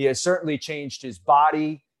 He has certainly changed his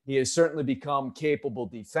body. He has certainly become capable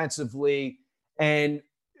defensively. And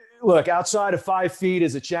Look, outside of 5 feet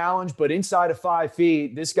is a challenge, but inside of 5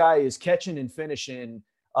 feet, this guy is catching and finishing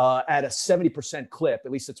at a 70% clip.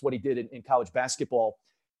 At least that's what he did in college basketball.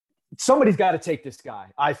 Somebody's got to take this guy.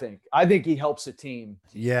 I think he helps a team.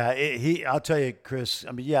 Yeah, I'll tell you, Chris.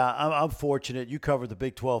 I mean, yeah, I'm fortunate. You covered the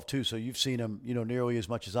Big 12 too, so you've seen him, nearly as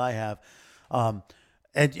much as I have.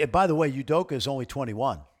 And by the way, Udoka is only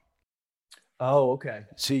 21. Oh, okay.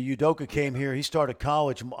 See, Udoka came here. He started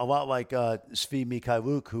college a lot like Svi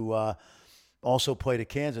Mikhailuk, who also played at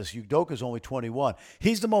Kansas. Udoka's only 21.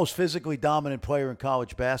 He's the most physically dominant player in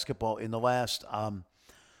college basketball in the last, 3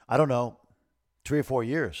 or 4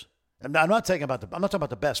 years. And I'm not talking about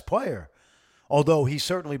the best player, although he's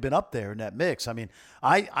certainly been up there in that mix. I mean,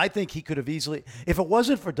 I think he could have easily, if it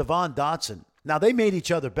wasn't for Devon Dotson. Now they made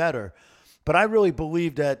each other better, but I really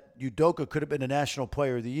believe that Udoka could have been a National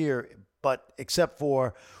Player of the Year. But except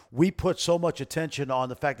for we put so much attention on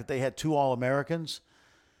the fact that they had 2 All-Americans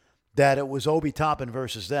that it was Obi Toppin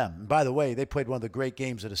versus them. And by the way, they played one of the great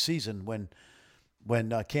games of the season when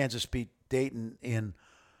Kansas beat Dayton in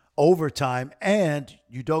overtime, and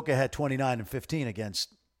Udoka had 29 and 15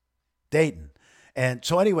 against Dayton. And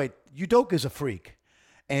so anyway, Udoka is a freak,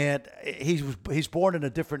 and he's born in a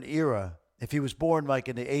different era. If he was born like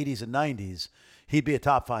in the 80s and 90s, he'd be a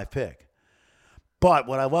top 5 pick. But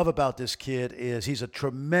what I love about this kid is he's a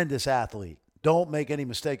tremendous athlete. Don't make any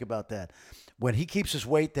mistake about that. When he keeps his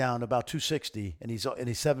weight down about 260 and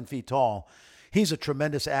he's 7 feet tall, he's a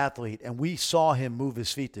tremendous athlete, and we saw him move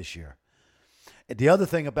his feet this year. And the other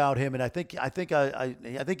thing about him, and I think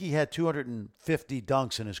he had 250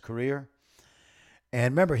 dunks in his career.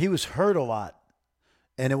 And remember, he was hurt a lot,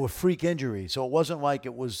 and it was freak injury, so it wasn't like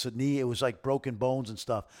it was a knee; it was like broken bones and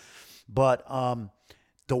stuff. But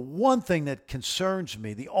the one thing that concerns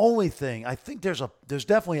me, the only thing, I think there's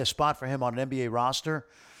definitely a spot for him on an NBA roster,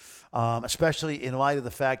 especially in light of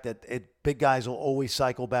the fact that big guys will always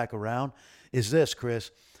cycle back around, is this,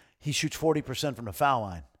 Chris. He shoots 40% from the foul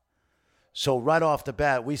line. So right off the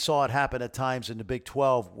bat, we saw it happen at times in the Big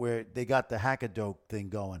 12 where they got the hack-a-doke thing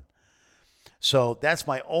going. So that's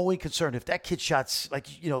my only concern. If that kid shot,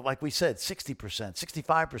 like we said, 60%,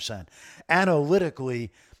 65%,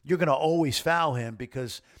 analytically, you're going to always foul him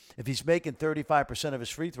because if he's making 35% of his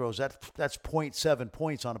free throws, that's 0.7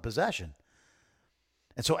 points on a possession.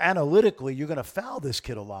 And so analytically, you're going to foul this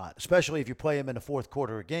kid a lot, especially if you play him in the fourth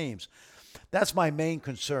quarter of games. That's my main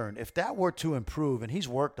concern. If that were to improve, and he's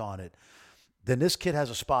worked on it, then this kid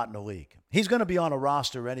has a spot in the league. He's going to be on a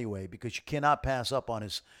roster anyway because you cannot pass up on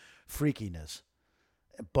his freakiness.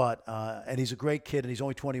 But and he's a great kid, and he's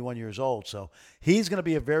only 21 years old. So he's going to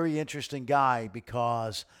be a very interesting guy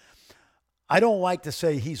because I don't like to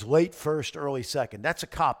say he's late first, early second. That's a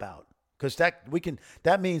cop-out because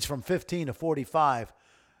that means from 15 to 45,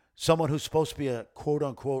 someone who's supposed to be a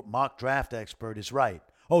quote-unquote mock draft expert is right.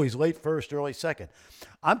 Oh, he's late first, early second.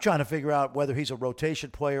 I'm trying to figure out whether he's a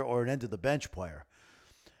rotation player or an end-of-the-bench player.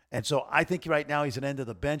 And so I think right now he's an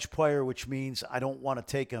end-of-the-bench player, which means I don't want to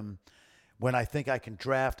take him when I think I can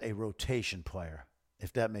draft a rotation player,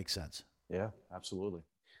 if that makes sense. Yeah, absolutely.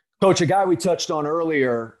 Coach, a guy we touched on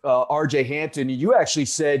earlier, R.J. Hampton, you actually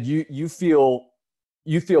said you feel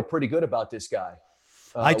pretty good about this guy.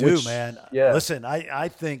 I do, man. Yeah. Listen, I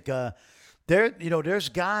think there's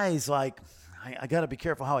guys like, I got to be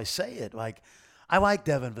careful how I say it. Like, I like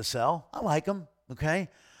Devin Vassell. I like him, okay?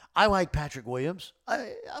 I like Patrick Williams.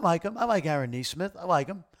 I like him. I like Aaron Nesmith. I like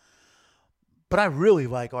him. But I really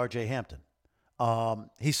like R.J. Hampton.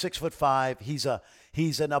 He's 6'5".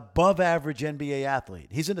 He's an above average NBA athlete.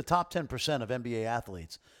 He's in the top 10% of NBA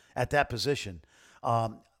athletes at that position.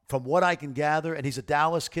 From what I can gather, and he's a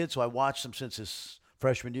Dallas kid, so I watched him since his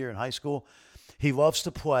freshman year in high school. He loves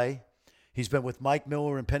to play. He's been with Mike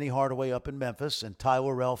Miller and Penny Hardaway up in Memphis and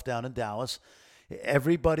Tyler Ralph down in Dallas.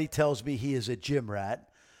 Everybody tells me he is a gym rat.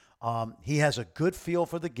 He has a good feel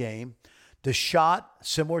for the game. The shot,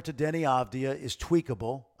 similar to Deni Avdija, is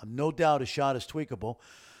tweakable. No doubt his shot is tweakable.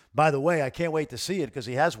 By the way, I can't wait to see it because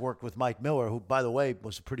he has worked with Mike Miller, who, by the way,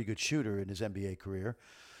 was a pretty good shooter in his NBA career.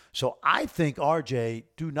 So I think RJ,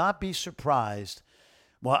 do not be surprised.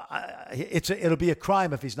 Well, it'll be a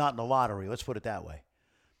crime if he's not in the lottery. Let's put it that way.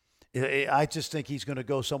 I just think he's going to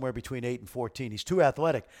go somewhere between 8 and 14. He's too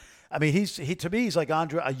athletic. I mean, to me, he's like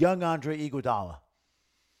a young Andre Iguodala.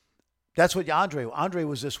 That's what Andre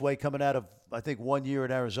was this way coming out of, I think, 1 year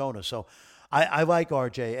in Arizona. So I like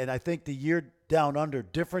RJ, and I think the year down under,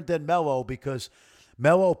 different than Melo because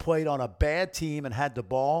Melo played on a bad team and had the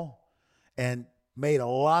ball and made a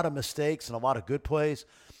lot of mistakes and a lot of good plays.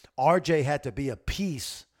 RJ had to be a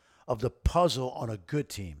piece of the puzzle on a good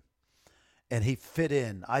team. and he fit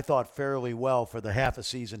in, I thought, fairly well for the half a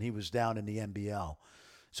season he was down in the NBL.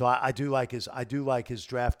 So I do like his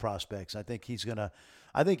draft prospects. I think he's gonna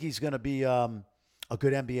be a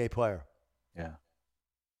good NBA player. Yeah,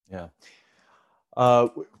 yeah.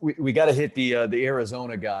 We got to hit the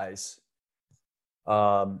Arizona guys.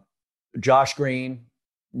 Josh Green,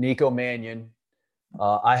 Nico Mannion.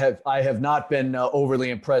 I have not been overly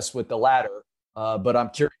impressed with the latter, but I'm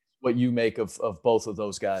curious what you make of both of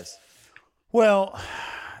those guys. Well,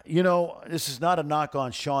 this is not a knock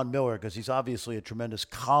on Sean Miller because he's obviously a tremendous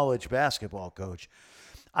college basketball coach.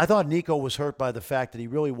 I thought Nico was hurt by the fact that he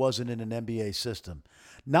really wasn't in an NBA system.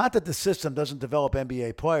 Not that the system doesn't develop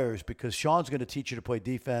NBA players, because Sean's going to teach you to play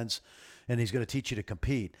defense and he's going to teach you to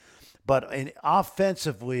compete. But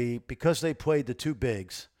offensively, because they played the two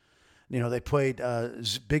bigs, they played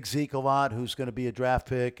Big Zeke a lot, who's going to be a draft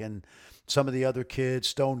pick, and some of the other kids,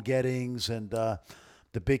 Stone Gettings and the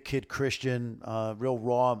big kid Christian, real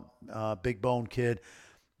raw, big bone kid.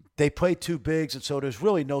 They play two bigs, and so there's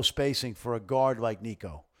really no spacing for a guard like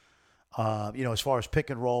Nico. As far as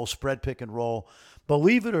pick and roll, spread pick and roll.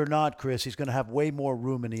 Believe it or not, Chris, he's going to have way more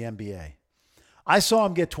room in the NBA. I saw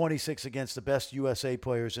him get 26 against the best USA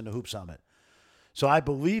players in the Hoop Summit. So I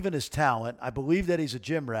believe in his talent. I believe that he's a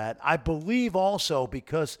gym rat. I believe also,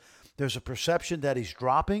 because there's a perception that he's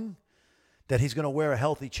dropping, that he's going to wear a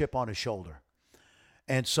healthy chip on his shoulder.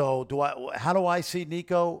 And so how do I see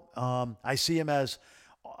Nico? I see him as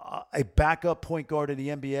a backup point guard in the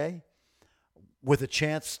NBA with a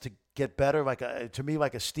chance to get better, to me,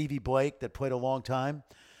 like a Stevie Blake that played a long time.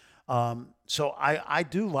 So I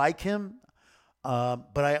do like him,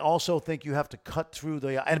 but I also think you have to cut through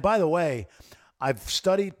and by the way, I've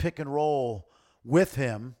studied pick and roll with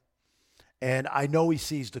him, and I know he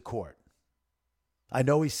sees the court.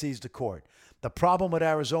 The problem with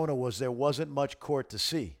Arizona was there wasn't much court to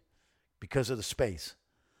see because of the space.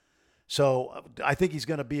 So I think he's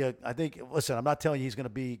going to be listen, I'm not telling you he's going to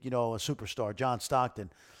be, a superstar, John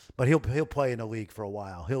Stockton, but he'll play in the league for a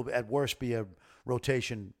while. He'll at worst be a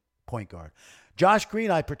rotation point guard. Josh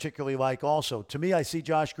Green I particularly like also. To me, I see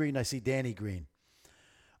Josh Green, I see Danny Green.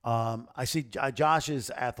 I see Josh is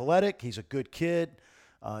athletic. He's a good kid.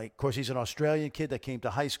 Of course, he's an Australian kid that came to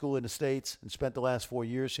high school in the States and spent the last 4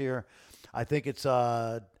 years here. I think it's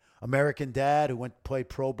American dad who went to play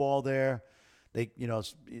pro ball there.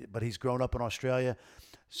 But he's grown up in Australia.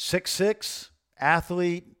 6'6",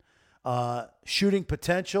 athlete, shooting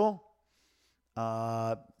potential,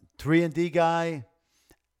 3-and-D guy.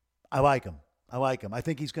 I like him. I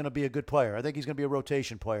think he's going to be a good player. I think he's going to be a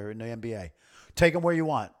rotation player in the NBA. Take him where you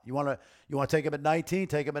want. You want to take him at 19?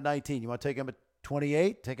 Take him at 19. You want to take him at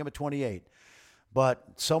 28? Take him at 28. But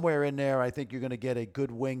somewhere in there, I think you're going to get a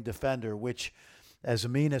good wing defender, which, as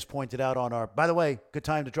Amin has pointed out on by the way, good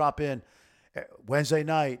time to drop in. Wednesday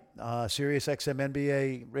night, Sirius XM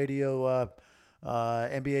NBA radio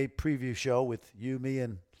NBA preview show with you, me,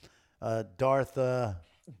 and Darth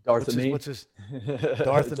Amin. What's his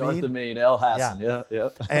Darth Amin, El Hassan. Yeah.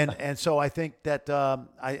 And so I think that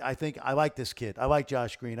I think I like this kid. I like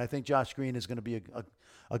Josh Green. I think Josh Green is going to be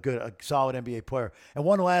a solid NBA player. And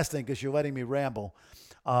one last thing, because you're letting me ramble,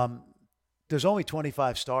 there's only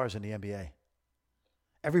 25 stars in the NBA.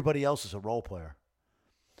 Everybody else is a role player.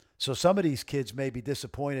 So some of these kids may be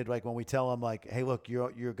disappointed, like when we tell them, like, hey, look,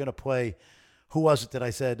 you're going to play. Who was it that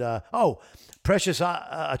I said? Precious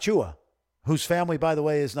Achua, whose family, by the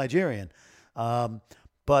way, is Nigerian.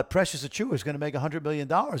 But Precious Achua is going to make $100 million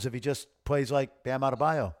if he just plays like Bam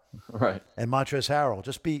Adebayo, right? And Montrezl Harrell.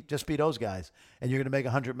 Just beat those guys, and you're going to make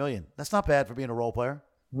 $100 million. That's not bad for being a role player.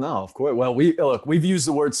 No, of course. Well, we've used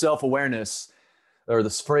the word self-awareness, or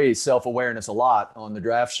this phrase self-awareness, a lot on the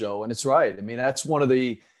draft show, and it's right. I mean, that's one of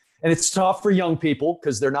the. And it's tough for young people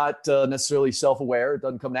because they're not necessarily self-aware. It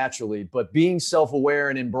doesn't come naturally. But being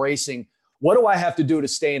self-aware and embracing, what do I have to do to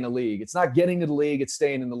stay in the league? It's not getting to the league, it's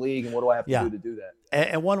staying in the league. And what do I have to do that?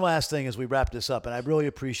 And one last thing as we wrap this up, and I really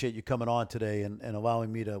appreciate you coming on today and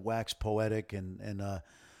allowing me to wax poetic. And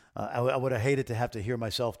I would have hated to have to hear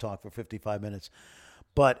myself talk for 55 minutes.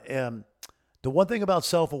 But the one thing about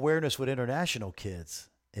self-awareness with international kids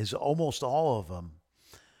is almost all of them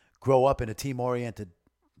grow up in a team-oriented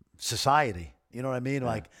society. You know what I mean?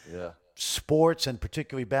 Sports, and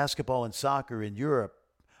particularly basketball and soccer in Europe,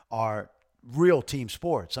 are real team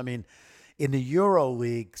sports. I mean, in the Euro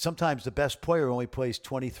League, sometimes the best player only plays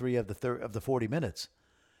 23 of the 40 minutes.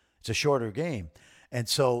 It's a shorter game. And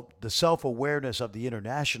so the self-awareness of the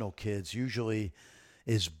international kids usually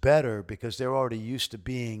is better because they're already used to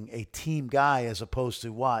being a team guy, as opposed to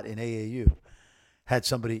in AAU. Had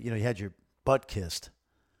somebody, you had your butt kissed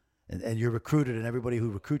and you're recruited, and everybody who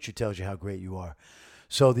recruits you tells you how great you are.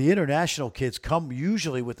 So the international kids come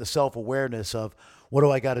usually with the self-awareness of, what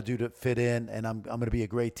do I got to do to fit in? And I'm going to be a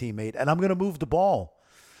great teammate, and I'm going to move the ball,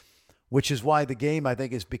 which is why the game, I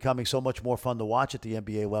think, is becoming so much more fun to watch at the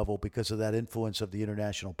NBA level because of that influence of the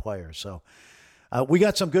international players. So we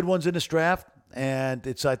got some good ones in this draft, and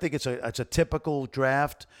I think it's a typical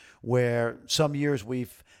draft where some years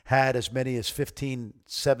we've had as many as 15,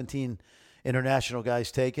 17 international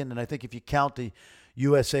guys taken. And I think if you count the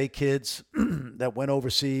USA kids that went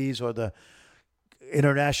overseas or the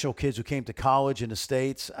international kids who came to college in the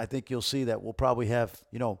States, I think you'll see that we'll probably have,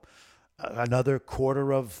 another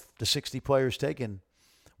quarter of the 60 players taken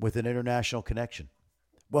with an international connection.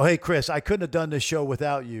 Well, hey, Chris, I couldn't have done this show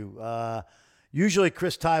without you. Usually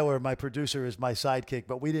Chris Tyler, my producer, is my sidekick,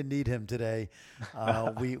 but we didn't need him today.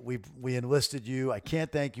 We enlisted you. I can't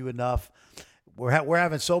thank you enough. We're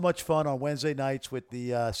having so much fun on Wednesday nights with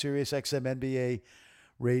the SiriusXM NBA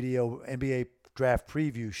Radio NBA Draft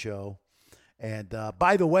Preview Show. And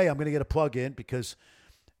by the way, I'm going to get a plug in because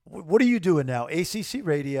what are you doing now? ACC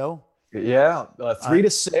Radio. Yeah, 3 to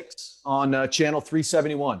 6 on channel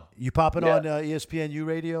 371. You popping on ESPNU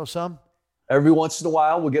Radio some? Every once in a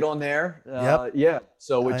while, we'll get on there. Yep. Yeah,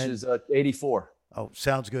 so which is 84. Oh,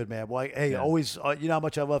 sounds good, man. Well, hey, always, you know how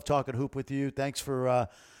much I love talking hoop with you. Thanks for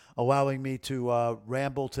allowing me to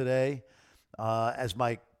ramble today as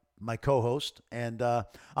my co-host. And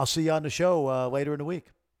I'll see you on the show later in the week.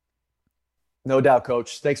 No doubt,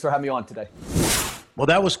 Coach. Thanks for having me on today. Well,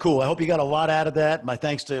 that was cool. I hope you got a lot out of that. My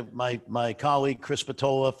thanks to my colleague, Chris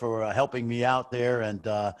Patola, for helping me out there. And,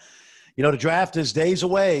 the draft is days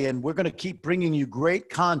away, and we're going to keep bringing you great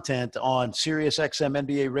content on SiriusXM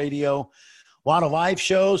NBA Radio. A lot of live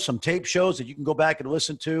shows, some tape shows that you can go back and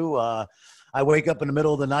listen to. I wake up in the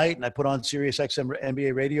middle of the night, and I put on SiriusXM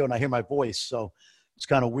NBA Radio, and I hear my voice. So it's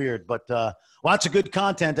kind of weird, but lots of good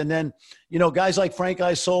content. And then, guys like Frank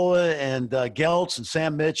Isola and Geltz and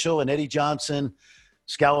Sam Mitchell and Eddie Johnson,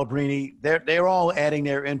 Scalabrine, they're all adding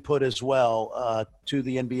their input as well to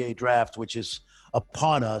the NBA draft, which is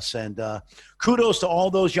upon us. And kudos to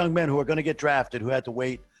all those young men who are going to get drafted, who had to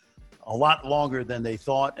wait a lot longer than they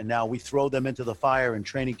thought. And now we throw them into the fire in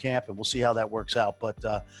training camp, and we'll see how that works out. But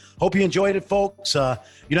hope you enjoyed it, folks.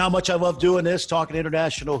 You know how much I love doing this, talking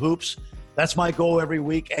international hoops. That's my goal every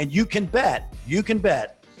week. And you can bet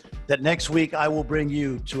that next week I will bring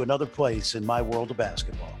you to another place in my world of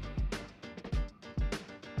basketball.